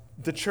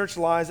 the church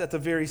lies at the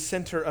very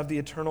center of the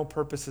eternal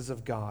purposes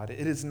of God.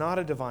 It is not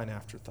a divine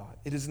afterthought.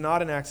 It is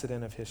not an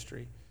accident of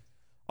history.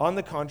 On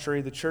the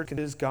contrary, the church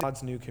is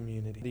God's new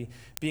community,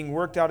 being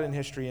worked out in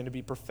history and to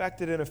be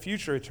perfected in a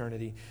future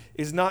eternity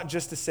is not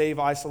just to save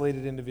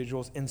isolated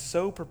individuals and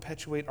so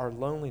perpetuate our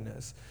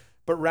loneliness,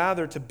 but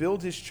rather to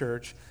build his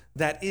church,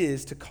 that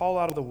is, to call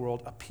out of the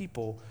world a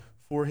people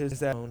for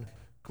his own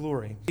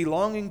glory.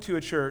 Belonging to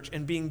a church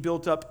and being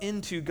built up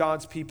into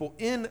God's people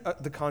in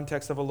the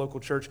context of a local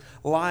church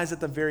lies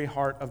at the very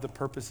heart of the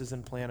purposes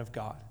and plan of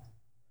God.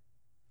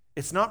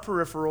 It's not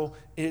peripheral,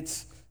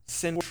 it's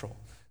central.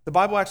 The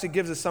Bible actually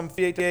gives us some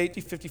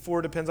 58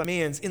 54, depends on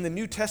commands in the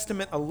New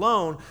Testament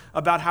alone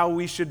about how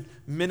we should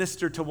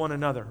minister to one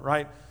another,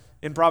 right?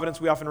 In Providence,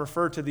 we often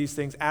refer to these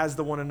things as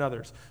the one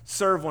another's.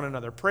 Serve one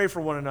another, pray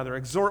for one another,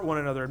 exhort one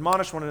another,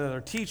 admonish one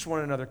another, teach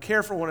one another,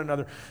 care for one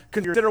another,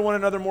 consider one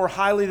another more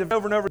highly than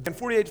over and over again.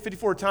 48 to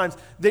 54 times,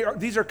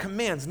 these are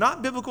commands,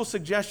 not biblical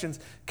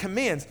suggestions,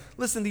 commands.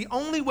 Listen, the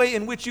only way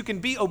in which you can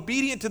be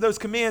obedient to those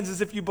commands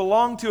is if you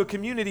belong to a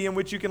community in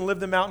which you can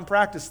live them out and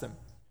practice them.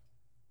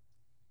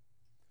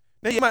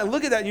 Now, you might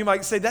look at that and you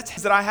might say,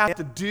 that's that I have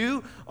to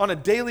do on a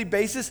daily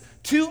basis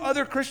to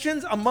other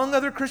Christians, among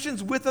other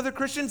Christians, with other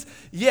Christians.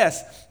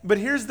 Yes, but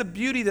here's the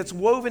beauty that's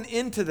woven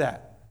into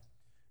that.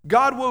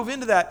 God wove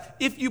into that.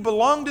 If you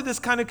belong to this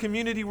kind of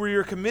community where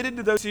you're committed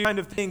to those kind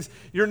of things,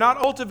 you're not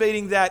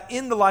cultivating that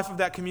in the life of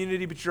that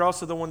community, but you're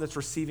also the one that's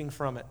receiving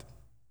from it.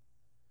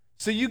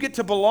 So you get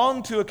to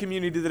belong to a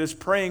community that is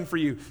praying for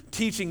you,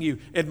 teaching you,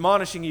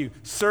 admonishing you,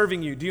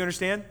 serving you. Do you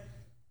understand?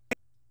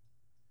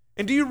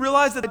 And do you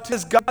realize that it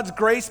is God's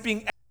grace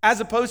being As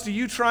opposed to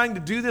you trying to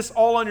do this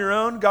all on your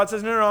own, God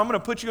says, no, I'm going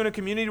to put you in a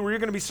community where you're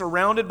going to be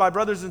surrounded by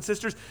brothers and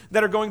sisters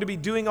that are going to be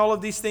doing all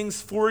of these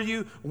things for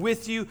you,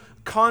 with you,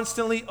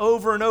 constantly,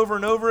 over and over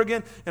and over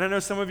again. And I know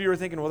some of you are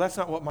thinking, well, that's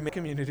not what my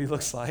community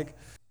looks like.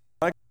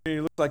 My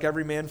community looks like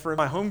every man for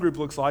my home group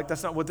looks like.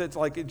 That's not what it's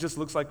like. It just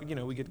looks like,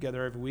 we get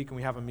together every week and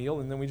we have a meal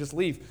and then we just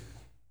leave.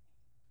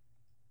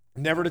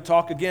 Never to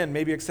talk again,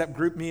 maybe except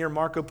Group Me or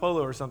Marco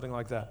Polo or something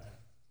like that.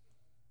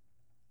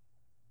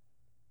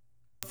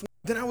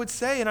 Then I would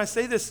say, and I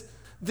say this,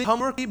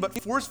 humbly but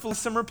forcefully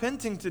some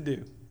repenting to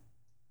do.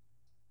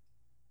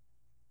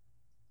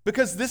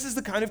 Because this is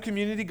the kind of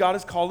community God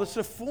has called us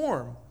to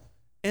form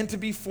and to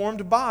be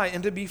formed by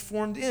and to be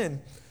formed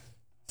in.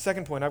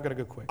 Second point, I've got to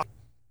go quick.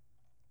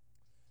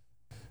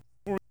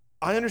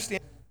 I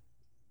understand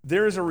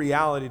there is a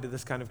reality to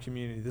this kind of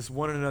community, this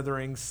one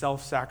anothering,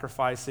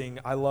 self-sacrificing,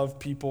 I love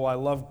people, I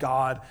love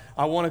God,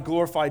 I want to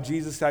glorify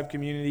Jesus type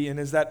community, and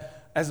is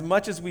that as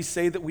much as we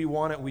say that we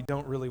want it, we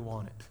don't really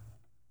want it.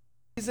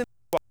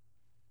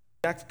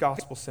 Reject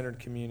gospel-centered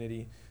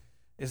community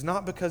is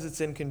not because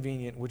it's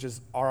inconvenient, which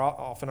is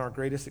often our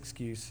greatest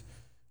excuse,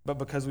 but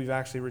because we've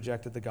actually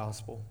rejected the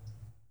gospel.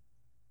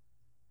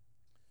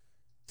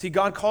 See,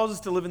 God calls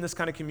us to live in this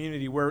kind of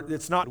community where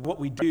it's not what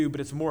we do,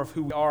 but it's more of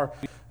who we are,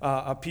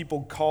 a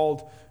people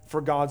called for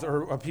God's,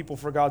 or a people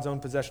for God's own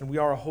possession. We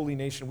are a holy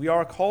nation. We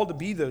are called to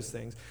be those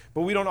things,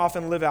 but we don't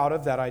often live out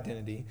of that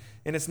identity.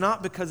 And it's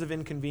not because of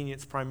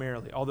inconvenience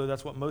primarily, although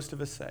that's what most of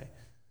us say.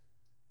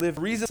 The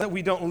reason that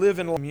we don't live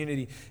in a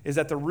community is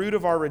that the root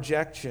of our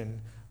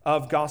rejection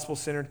of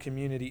gospel-centered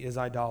community is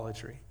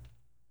idolatry.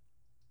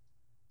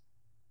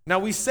 Now,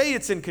 we say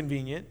it's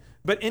inconvenient,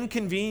 but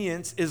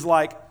inconvenience is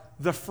like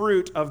the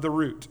fruit of the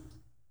root.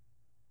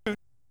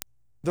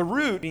 The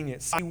root,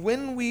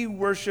 when we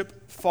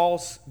worship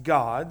false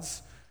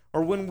gods,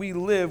 or when we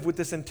live with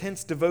this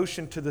intense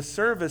devotion to the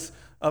service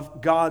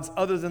of gods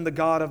other than the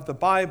God of the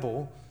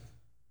Bible,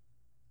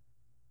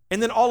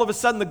 and then all of a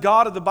sudden the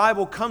God of the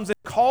Bible comes and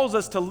calls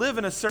us to live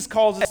in a certain,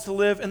 calls us to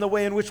live in the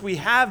way in which we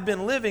have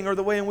been living or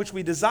the way in which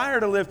we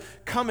desire to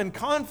live, come in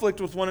conflict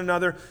with one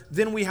another,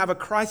 then we have a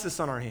crisis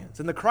on our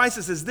hands. And the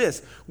crisis is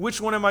this: which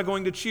one am I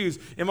going to choose?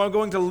 Am I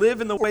going to live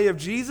in the way of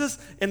Jesus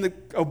and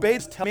obey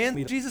the command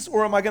of Jesus,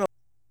 or am I going to?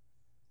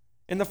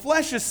 And the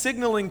flesh is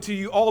signaling to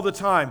you all the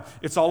time,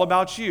 it's all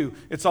about you.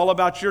 It's all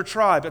about your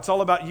tribe. It's all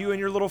about you and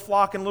your little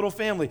flock and little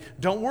family.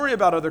 Don't worry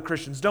about other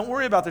Christians. Don't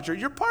worry about the church.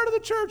 You're part of the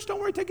church.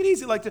 Don't worry. Take it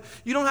easy.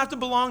 You don't have to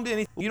belong to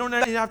anything. You don't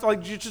have to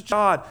just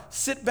God.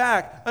 Sit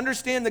back.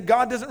 Understand that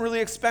God doesn't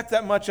really expect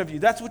that much of you.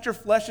 That's what your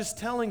flesh is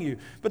telling you.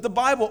 But the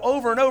Bible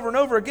over and over and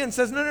over again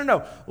says,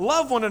 no.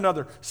 Love one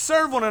another.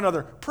 Serve one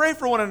another. Pray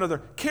for one another.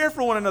 Care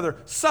for one another.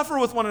 Suffer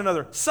with one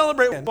another.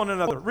 Celebrate with one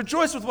another.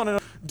 Rejoice with one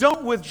another.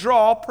 Don't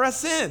withdraw.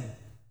 Press in.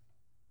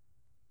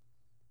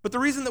 But the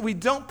reason that we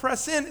don't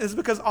press in is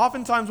because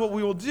oftentimes what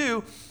we will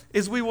do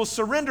is we will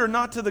surrender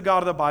not to the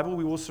God of the Bible,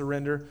 we will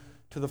surrender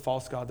to the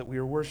false God that we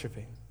are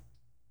worshiping.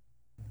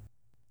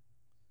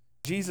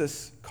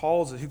 Jesus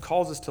who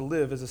calls us to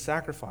live as a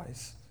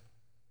sacrifice,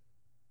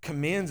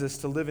 commands us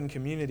to live in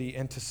community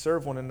and to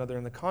serve one another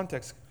in the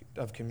context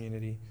of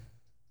community.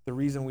 The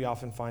reason we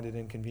often find it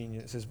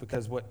inconvenient is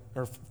because what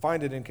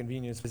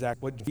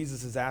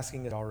Jesus is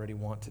asking us already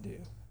want to do.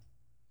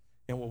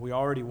 And what we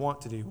already want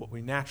to do, what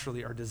we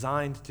naturally are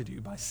designed to do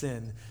by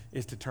sin,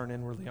 is to turn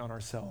inwardly on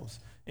ourselves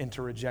and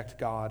to reject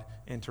God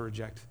and to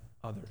reject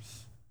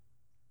others.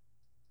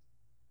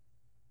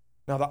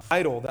 Now, the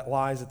idol that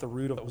lies at the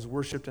root of what was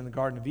worshipped in the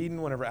Garden of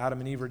Eden, whenever Adam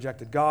and Eve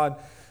rejected God,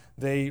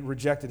 they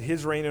rejected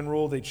his reign and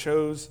rule. They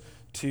chose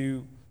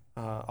to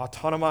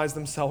autonomize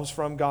themselves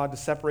from God, to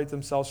separate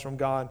themselves from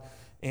God.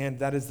 And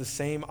that is the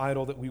same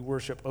idol that we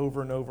worship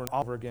over and over and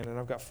over again. And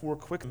I've got 4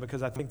 quick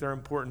because I think they're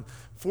important.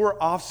 4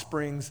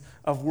 offsprings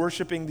of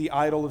worshiping the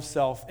idol of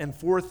self, and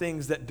 4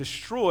 things that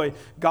destroy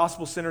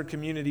gospel-centered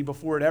community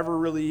before it ever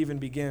really even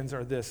begins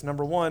are this.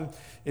 Number 1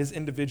 is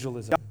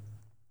individualism.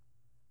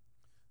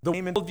 The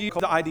worldview,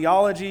 the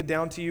ideology,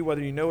 down to you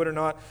whether you know it or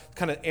not,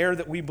 kind of air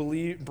that we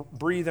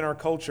breathe in our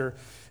culture,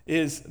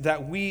 is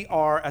that we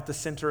are at the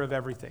center of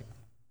everything.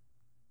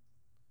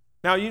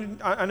 Now,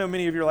 I know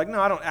many of you are like,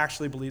 no, I don't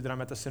actually believe that I'm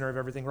at the center of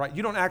everything, right?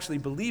 You don't actually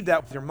believe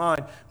that with your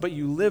mind, but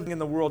you live in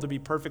the world to be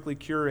perfectly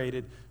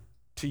curated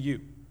to you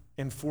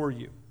and for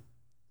you.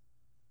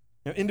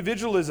 Now,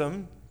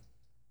 individualism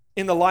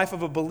in the life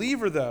of a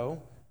believer,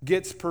 though,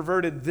 gets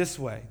perverted this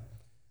way.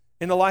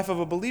 In the life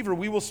of a believer,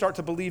 we will start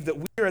to believe that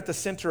we are at the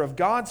center of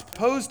God's,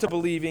 opposed to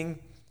believing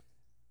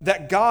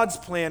that God's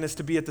plan is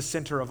to be at the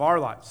center of our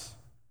lives.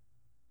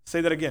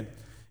 Say that again.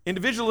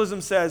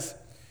 Individualism says,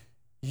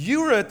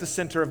 you are at the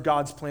center of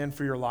God's plan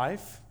for your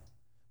life.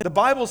 The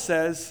Bible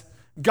says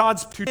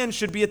God's plan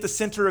should be at the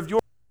center of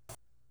your life.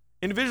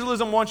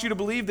 Individualism wants you to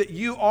believe that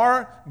you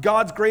are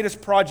God's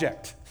greatest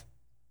project.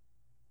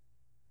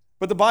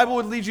 But the Bible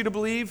would lead you to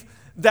believe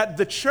that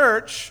the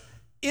church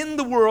in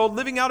the world,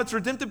 living out its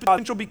redemptive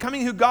potential,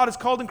 becoming who God has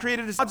called and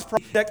created as God's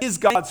project, is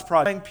God's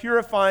project,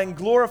 purifying,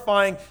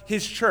 glorifying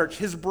his church,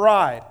 his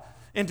bride.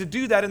 And to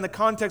do that in the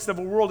context of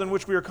a world in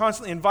which we are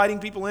constantly inviting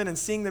people in and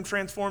seeing them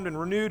transformed and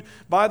renewed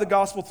by the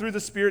gospel through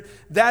the Spirit,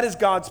 that is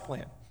God's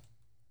plan.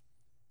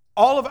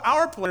 All of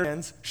our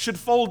plans should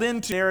fold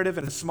into narrative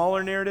and a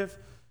smaller narrative.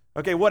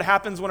 Okay, what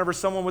happens whenever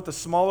someone with a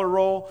smaller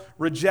role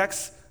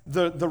rejects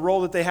the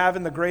role that they have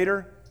in the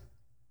greater?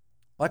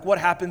 Like what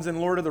happens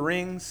in Lord of the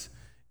Rings?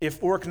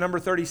 If orc number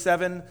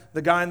 37,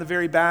 the guy in the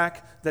very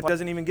back that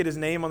doesn't even get his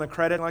name on the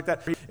credit like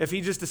that, if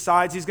he just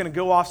decides he's going to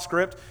go off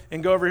script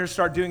and go over here and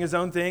start doing his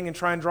own thing and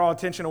try and draw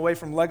attention away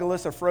from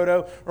Legolas or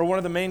Frodo or one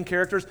of the main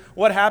characters,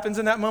 what happens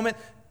in that moment?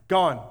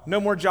 Gone. No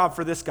more job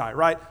for this guy,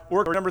 right?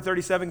 Orc number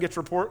 37 gets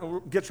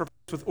replaced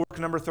with orc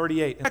number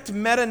 38. That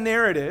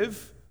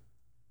meta-narrative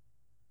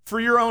for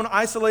your own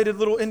isolated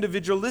little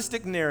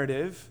individualistic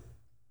narrative,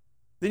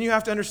 then you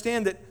have to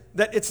understand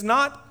that it's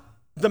not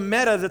the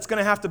meta that's going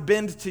to have to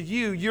bend to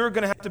you. You're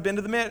going to have to bend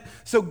to the meta.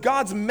 So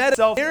God's meta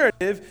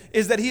self-narrative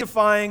is that He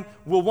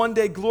will one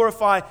day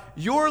glorify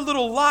your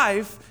little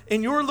life,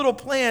 and your little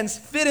plans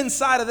fit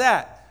inside of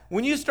that.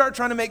 When you start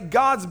trying to make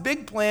God's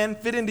big plan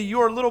fit into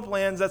your little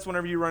plans, that's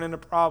whenever you run into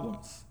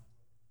problems.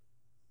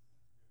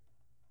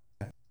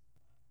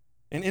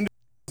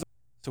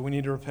 So we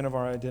need to repent of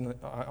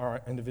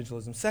our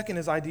individualism. Second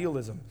is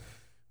idealism.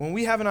 When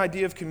we have an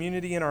idea of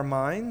community in our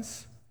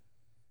minds,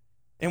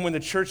 and when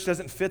the church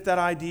doesn't fit that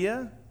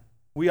idea,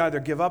 we either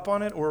give up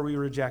on it or we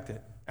reject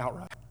it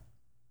outright.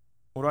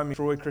 What do I mean?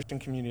 Destroy Christian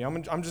community.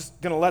 I'm just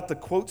going to let the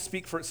quote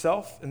speak for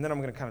itself, and then I'm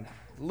going to kind of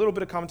a little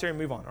bit of commentary and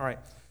move on. All right.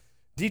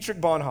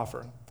 Dietrich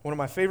Bonhoeffer, one of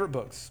my favorite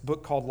books, a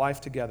book called Life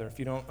Together. If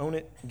you don't own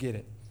it, get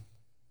it.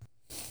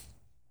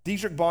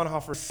 Dietrich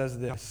Bonhoeffer says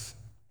this: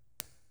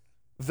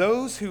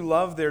 those who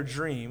love their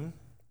dream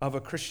of a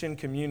Christian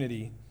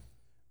community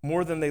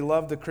more than they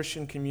love the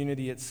Christian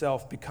community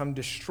itself become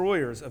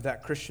destroyers of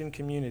that Christian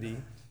community,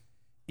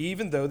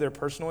 even though their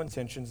personal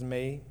intentions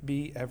may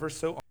be ever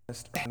so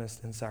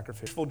honest and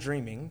sacrificial.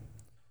 Dreaming,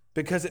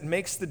 because it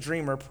makes the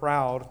dreamer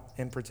proud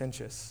and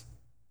pretentious.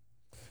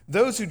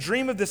 Those who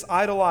dream of this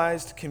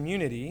idolized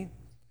community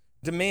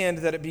demand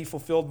that it be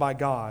fulfilled by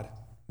God,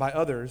 by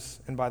others,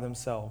 and by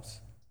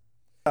themselves.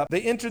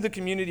 They enter the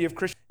community of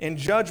Christians and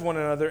judge one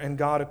another and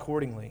God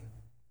accordingly.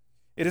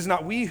 It is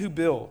not we who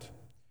build.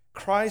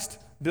 Christ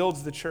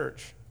builds the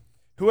church.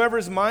 Whoever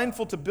is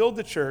mindful to build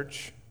the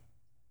church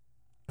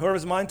is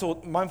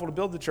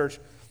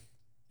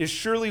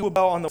surely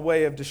well on the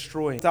way of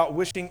destroying without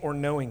wishing or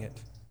knowing it.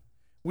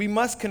 We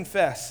must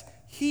confess,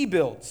 He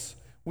builds.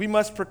 We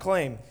must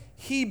proclaim,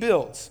 He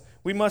builds.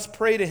 We must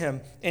pray to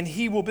Him, and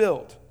He will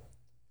build.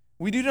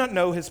 We do not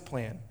know His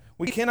plan.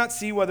 We cannot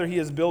see whether He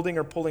is building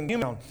or pulling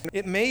down.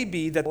 It may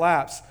be that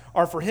lapse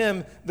are for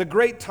Him the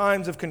great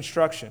times of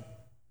construction.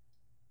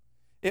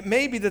 It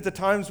may be that the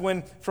times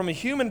when, from a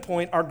human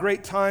point, are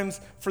great times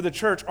for the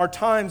church are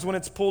times when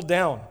it's pulled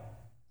down.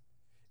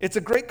 It's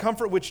a great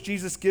comfort which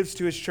Jesus gives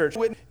to His church.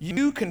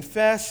 You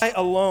confess, I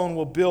alone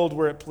will build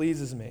where it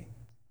pleases me.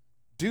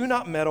 Do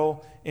not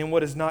meddle in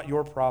what is not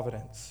your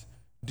providence.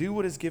 Do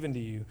what is given to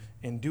you,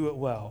 and do it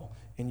well,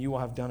 and you will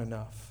have done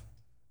enough.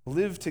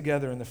 Live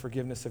together in the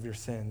forgiveness of your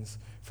sins.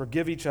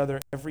 Forgive each other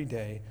every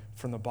day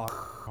from the bottom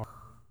of your heart.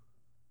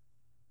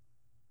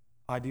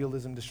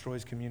 Idealism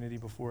destroys community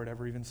before it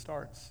ever even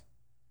starts.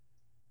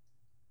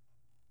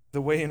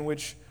 The way in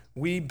which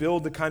we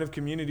build the kind of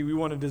community we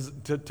want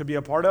to be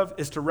a part of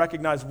is to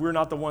recognize we're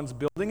not the ones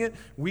building it.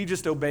 We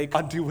just obey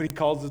God, do what He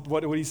calls it,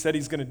 what He said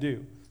He's going to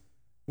do.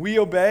 We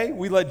obey,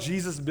 we let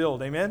Jesus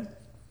build, amen?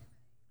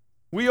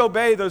 We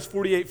obey those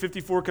 48,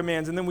 54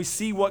 commands, and then we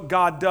see what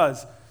God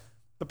does.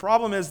 The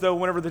problem is, though,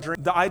 whenever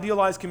the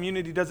idealized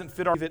community doesn't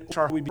fit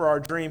our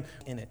dream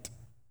in it.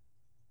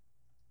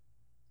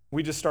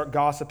 We just start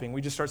gossiping.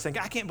 We just start saying,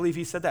 I can't believe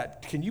he said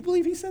that. Can you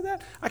believe he said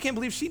that? I can't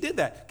believe she did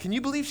that. Can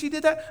you believe she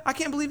did that? I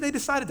can't believe they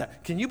decided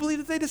that. Can you believe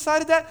that they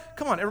decided that?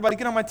 Come on, everybody,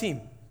 get on my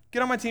team.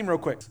 Get on my team real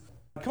quick.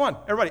 Come on,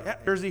 everybody.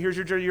 Here's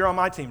your jersey. You're on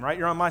my team, right?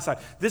 You're on my side.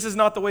 This is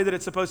not the way that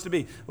it's supposed to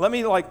be. Let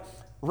me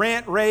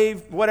rant,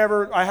 rave,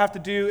 whatever I have to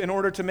do in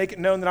order to make it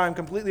known that I'm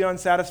completely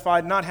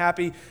unsatisfied, not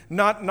happy,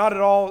 not at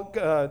all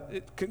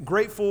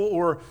grateful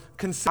or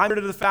considerate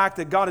of the fact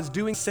that God is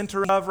doing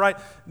center of, right?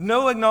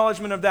 No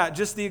acknowledgement of that,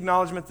 just the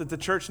acknowledgement that the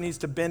church needs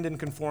to bend and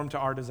conform to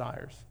our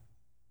desires.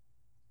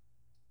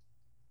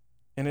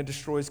 And it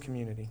destroys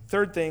community.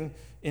 Third thing,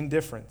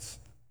 indifference.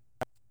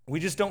 We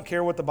just don't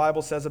care what the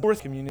Bible says about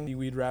community.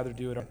 We'd rather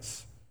do it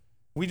ourselves.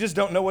 We just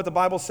don't know what the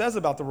Bible says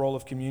about the role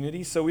of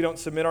community, so we don't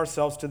submit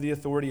ourselves to the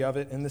authority of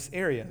it in this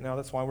area. Now,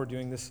 that's why we're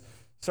doing this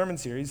sermon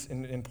series,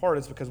 in part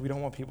is because we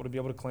don't want people to be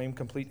able to claim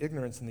complete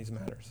ignorance in these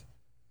matters.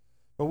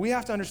 But we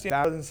have to understand,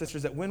 brothers and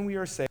sisters, that when we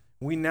are saved,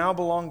 we now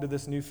belong to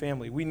this new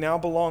family. We now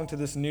belong to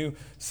this new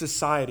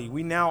society.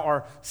 We now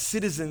are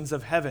citizens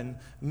of heaven,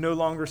 no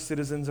longer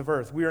citizens of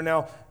earth. We are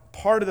now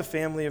part of the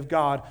family of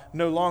God,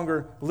 no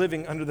longer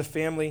living under the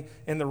family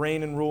and the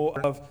reign and rule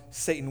of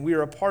Satan. We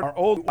are a part of our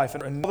old life,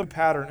 and another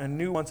pattern, a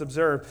new once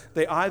observed.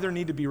 They either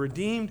need to be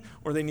redeemed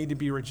or they need to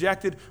be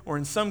rejected, or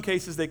in some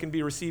cases they can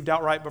be received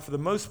outright, but for the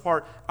most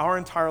part, our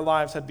entire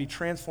lives have to be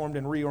transformed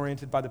and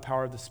reoriented by the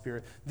power of the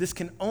Spirit. This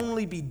can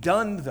only be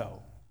done,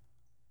 though,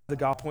 the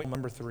gospel. Point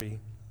number 3,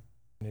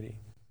 unity.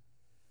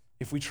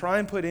 If we try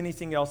and put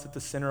anything else at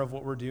the center of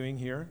what we're doing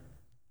here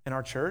in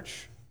our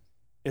church,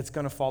 it's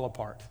going to fall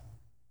apart.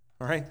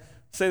 All right?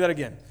 Say that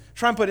again.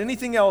 Try and put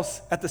anything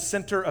else at the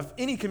center of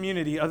any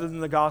community other than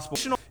the gospel.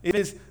 It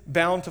is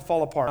bound to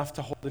fall apart. Enough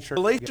to hold the church.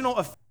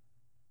 Relational,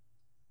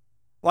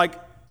 like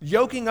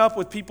yoking up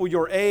with people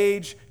your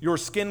age, your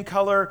skin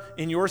color,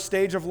 in your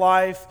stage of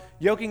life,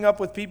 yoking up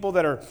with people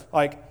that are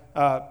like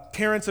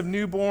parents of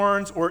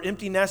newborns or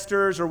empty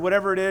nesters or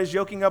whatever it is,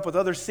 yoking up with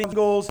other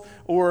singles,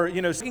 or,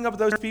 yoking up with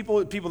those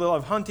people that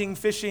love hunting,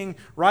 fishing,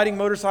 riding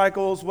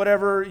motorcycles,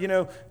 whatever,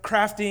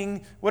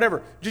 crafting,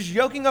 whatever. Just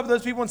yoking up with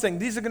those people and saying,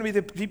 these are going to be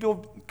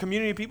the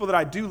community of people that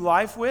I do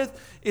life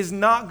with, is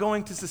not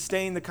going to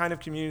sustain the kind of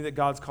community that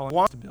God's calling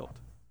us to build.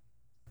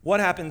 What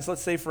happens,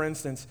 let's say, for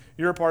instance,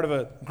 you're a part of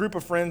a group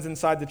of friends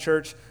inside the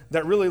church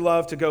that really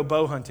love to go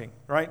bow hunting,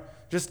 right?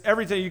 Just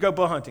every day you go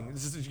bow hunting.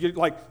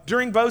 Like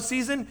during bow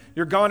season,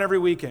 you're gone every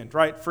weekend,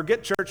 right?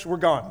 Forget church, we're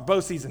gone.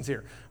 Bow season's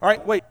here. All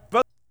right, wait,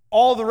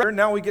 all the rest,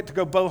 now we get to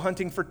go bow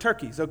hunting for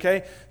turkeys,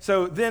 okay?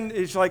 So then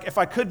it's like, if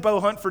I could bow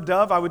hunt for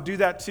dove, I would do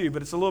that too,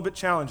 but it's a little bit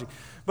challenging.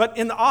 But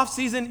in the off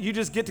season, you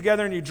just get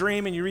together and you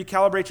dream and you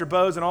recalibrate your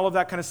bows and all of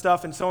that kind of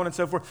stuff and so on and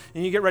so forth,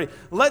 and you get ready.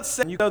 Let's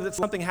say you know that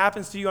something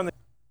happens to you on the,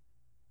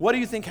 what do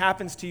you think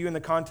happens to you in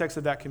the context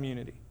of that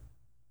community?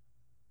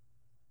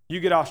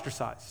 You get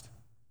ostracized.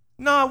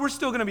 No, we're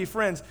still going to be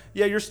friends.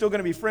 Yeah, you're still going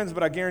to be friends,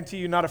 but I guarantee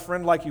you not a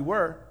friend like you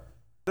were.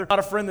 They're not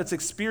a friend that's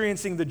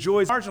experiencing the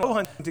joys of marginal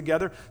hunting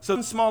together. So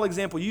one small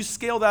example, you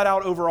scale that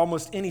out over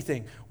almost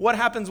anything. What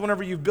happens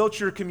whenever you've built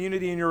your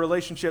community and your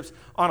relationships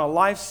on a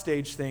life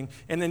stage thing,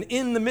 and then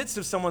in the midst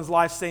of someone's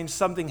life stage,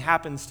 something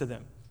happens to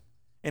them,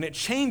 and it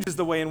changes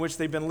the way in which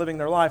they've been living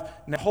their life,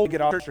 and they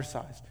get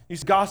ostracized. The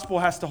gospel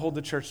has to hold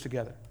the church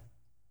together.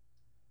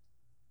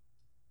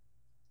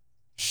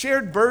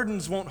 Shared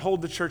burdens won't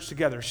hold the church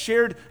together.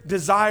 Shared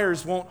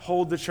desires won't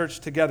hold the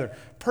church together.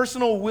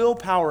 Personal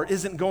willpower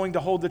isn't going to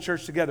hold the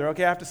church together.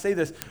 Okay, I have to say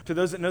this to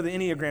those that know the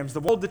Enneagrams.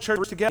 The hold the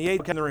church together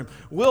in the room.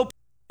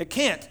 It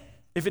can't.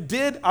 If it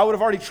did, I would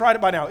have already tried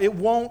it by now. It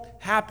won't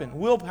happen.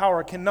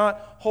 Willpower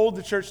cannot hold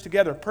the church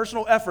together.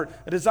 Personal effort,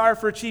 a desire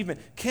for achievement,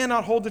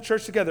 cannot hold the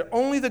church together.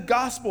 Only the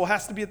gospel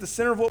has to be at the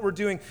center of what we're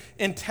doing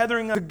and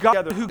tethering us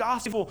together. The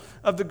gospel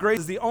of the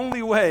grace is the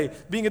only way,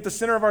 being at the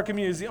center of our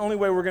community is the only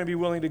way we're going to be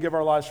willing to give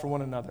our lives for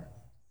one another.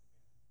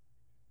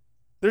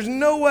 There's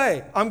no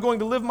way I'm going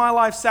to live my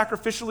life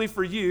sacrificially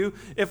for you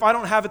if I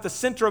don't have at the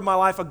center of my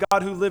life a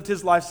God who lived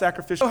his life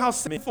sacrificially. How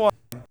sinful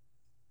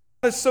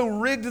has so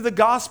rigged the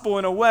gospel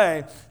in a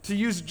way to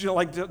use,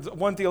 like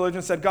one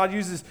theologian said, God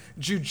uses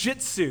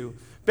jujitsu.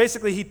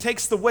 Basically, he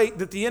takes the weight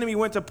that the enemy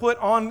went to put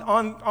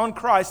on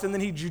Christ, and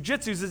then he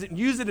jujitsus it and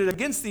uses it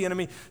against the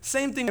enemy.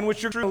 Same thing in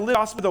which you're trying to live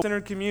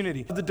gospel-centered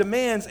community. The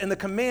demands and the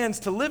commands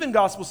to live in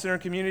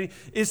gospel-centered community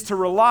is to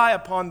rely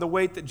upon the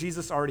weight that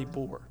Jesus already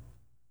bore.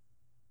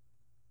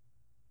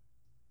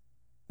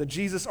 That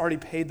Jesus already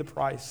paid the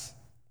price.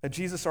 That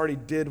Jesus already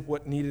did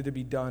what needed to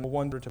be done,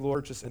 one to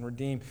purchase and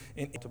redeem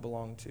and to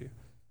belong to.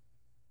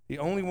 The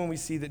only when we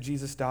see that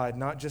Jesus died,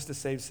 not just to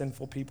save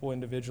sinful people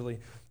individually,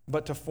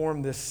 but to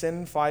form this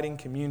sin-fighting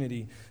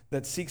community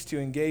that seeks to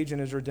engage in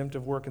his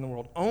redemptive work in the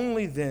world,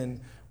 only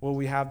then will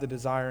we have the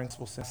desire and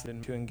sense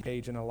to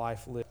engage in a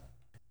life lived.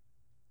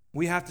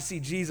 We have to see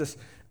Jesus,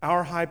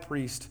 our high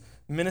priest,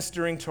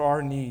 ministering to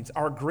our needs,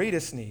 our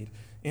greatest need,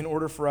 in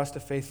order for us to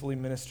faithfully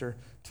minister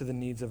to the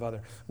needs of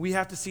others. We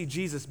have to see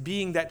Jesus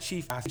being that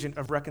chief agent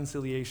of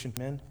reconciliation.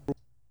 Amen.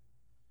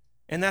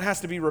 And that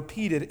has to be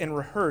repeated and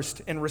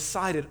rehearsed and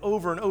recited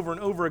over and over and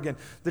over again.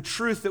 The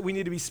truth that we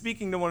need to be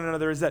speaking to one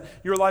another is that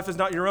your life is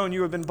not your own.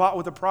 You have been bought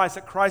with a price,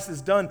 that Christ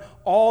has done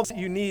all that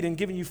you need and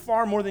given you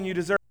far more than you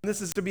deserve. And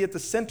this is to be at the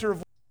center of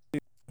what we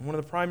do. One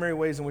of the primary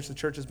ways in which the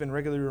church has been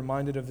regularly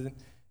reminded of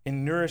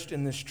and nourished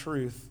in this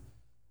truth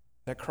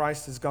that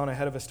Christ has gone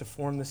ahead of us to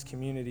form this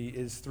community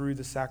is through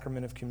the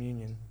sacrament of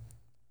communion.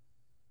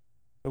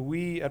 But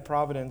we at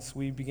Providence,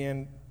 we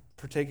began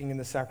partaking in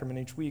the sacrament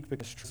each week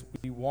because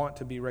we want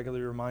to be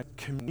regularly reminded.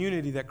 The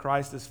community that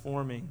Christ is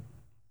forming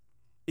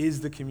is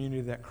the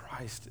community that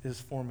Christ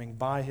is forming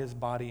by his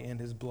body and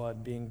his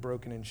blood being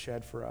broken and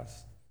shed for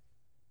us.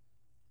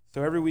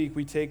 So every week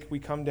we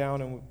come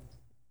down, and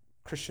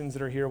Christians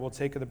that are here will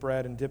take of the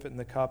bread and dip it in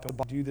the cup, and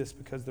we'll do this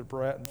because the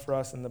bread for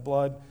us and the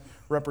blood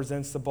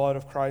represents the blood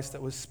of Christ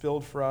that was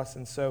spilled for us.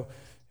 And so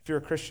if you're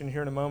a Christian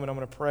here in a moment, I'm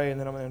going to pray, and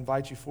then I'm going to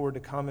invite you forward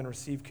to come and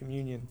receive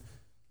communion.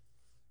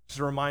 Just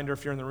a reminder,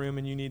 if you're in the room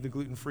and you need the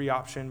gluten-free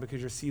option because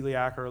you're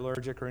celiac or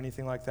allergic or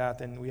anything like that,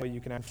 then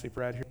you can actually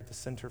bread here at the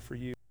center for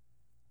you.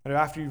 And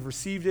after you've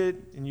received it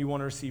and you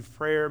want to receive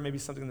prayer, maybe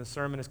something in the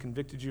sermon has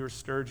convicted you or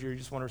stirred you, or you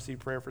just want to receive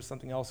prayer for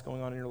something else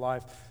going on in your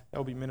life, there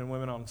will be men and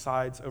women on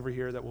sides over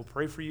here that will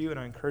pray for you, and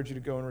I encourage you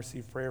to go and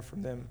receive prayer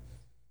from them.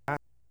 But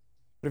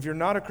if you're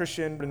not a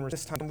Christian, in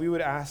this time, we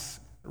would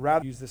ask,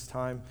 rather use this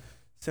time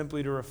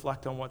simply to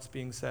reflect on what's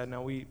being said.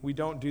 Now, we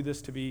don't do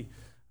this to be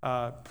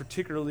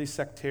particularly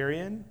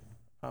sectarian.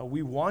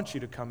 We want you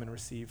to come and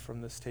receive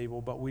from this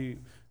table, but we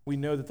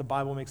know that the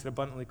Bible makes it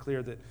abundantly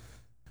clear that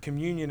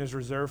communion is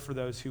reserved for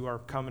those who are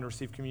come and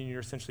receive communion.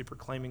 You're essentially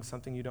proclaiming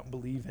something you don't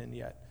believe in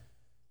yet.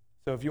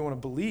 So if you want to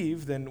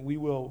believe, then we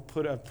will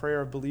put a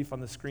prayer of belief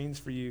on the screens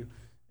for you,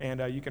 and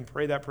you can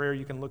pray that prayer.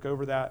 You can look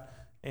over that,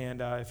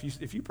 and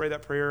if you pray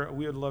that prayer,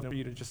 we would love for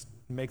you to just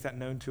make that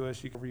known to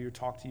us. You can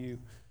talk to you.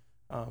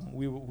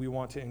 We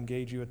want to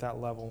engage you at that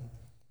level.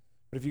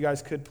 But if you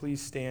guys could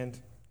please stand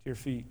to your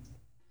feet.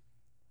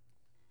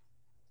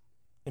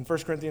 In 1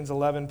 Corinthians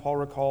 11, Paul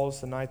recalls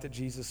the night that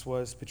Jesus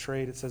was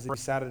betrayed. It says that he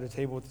sat at a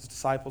table with his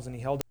disciples and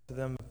he held up to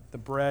them the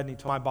bread and he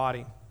told, "My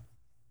body,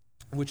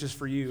 which is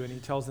for you." And he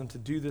tells them to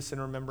do this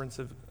in remembrance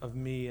of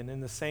me. And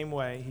in the same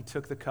way, he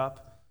took the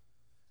cup.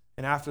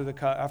 And after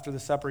the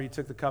supper, he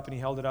took the cup and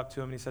he held it up to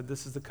him. And he said,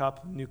 "This is the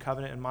cup, new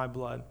covenant in my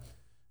blood.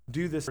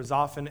 Do this as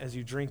often as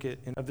you drink it,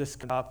 and of this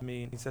cup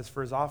me." And he says,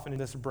 "For as often as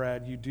this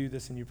bread, you do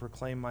this and you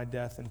proclaim my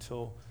death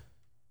until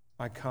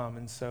I come."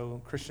 And so,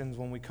 Christians,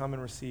 when we come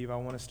and receive, I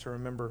want us to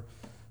remember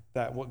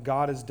that what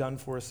God has done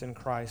for us in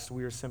Christ,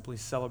 we are simply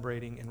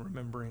celebrating and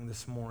remembering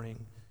this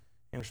morning.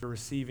 And we're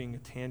receiving a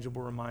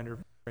tangible reminder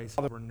of grace.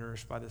 Father, we're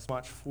nourished by this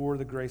much for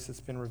the grace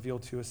that's been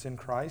revealed to us in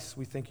Christ.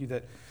 We thank you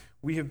that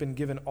we have been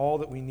given all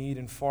that we need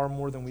and far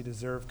more than we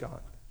deserve,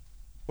 God.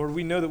 Lord,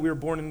 we know that we were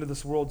born into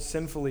this world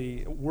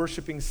sinfully,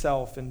 worshiping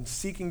self and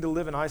seeking to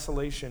live in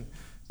isolation.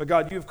 But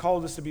God, you have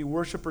called us to be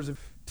worshipers of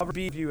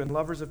you and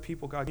lovers of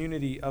people, God,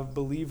 community of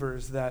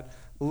believers that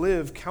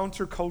live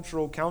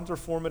countercultural,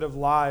 counterformative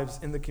lives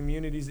in the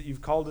communities that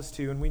you've called us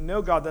to. And we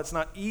know, God, that's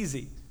not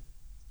easy.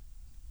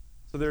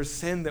 So there's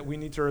sin that we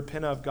need to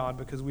repent of, God,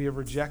 because we have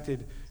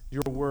rejected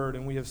your word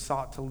and we have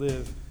sought to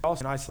live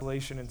also in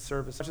isolation and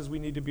service. As much as we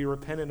need to be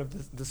repentant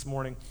of this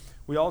morning,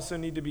 we also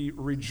need to be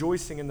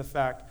rejoicing in the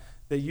fact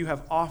that you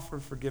have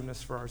offered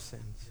forgiveness for our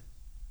sins.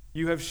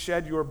 You have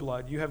shed your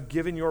blood. You have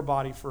given your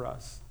body for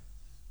us.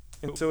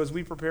 And so as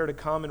we prepare to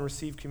come and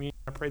receive communion,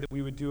 I pray that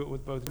we would do it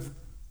with both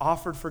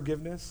offered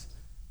forgiveness,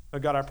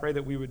 but God, I pray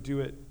that we would do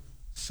it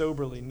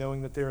soberly,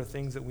 knowing that there are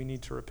things that we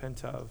need to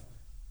repent of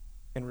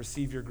and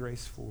receive your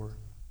grace for.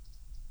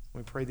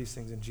 We pray these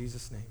things in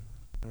Jesus' name.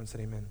 Everyone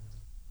said amen.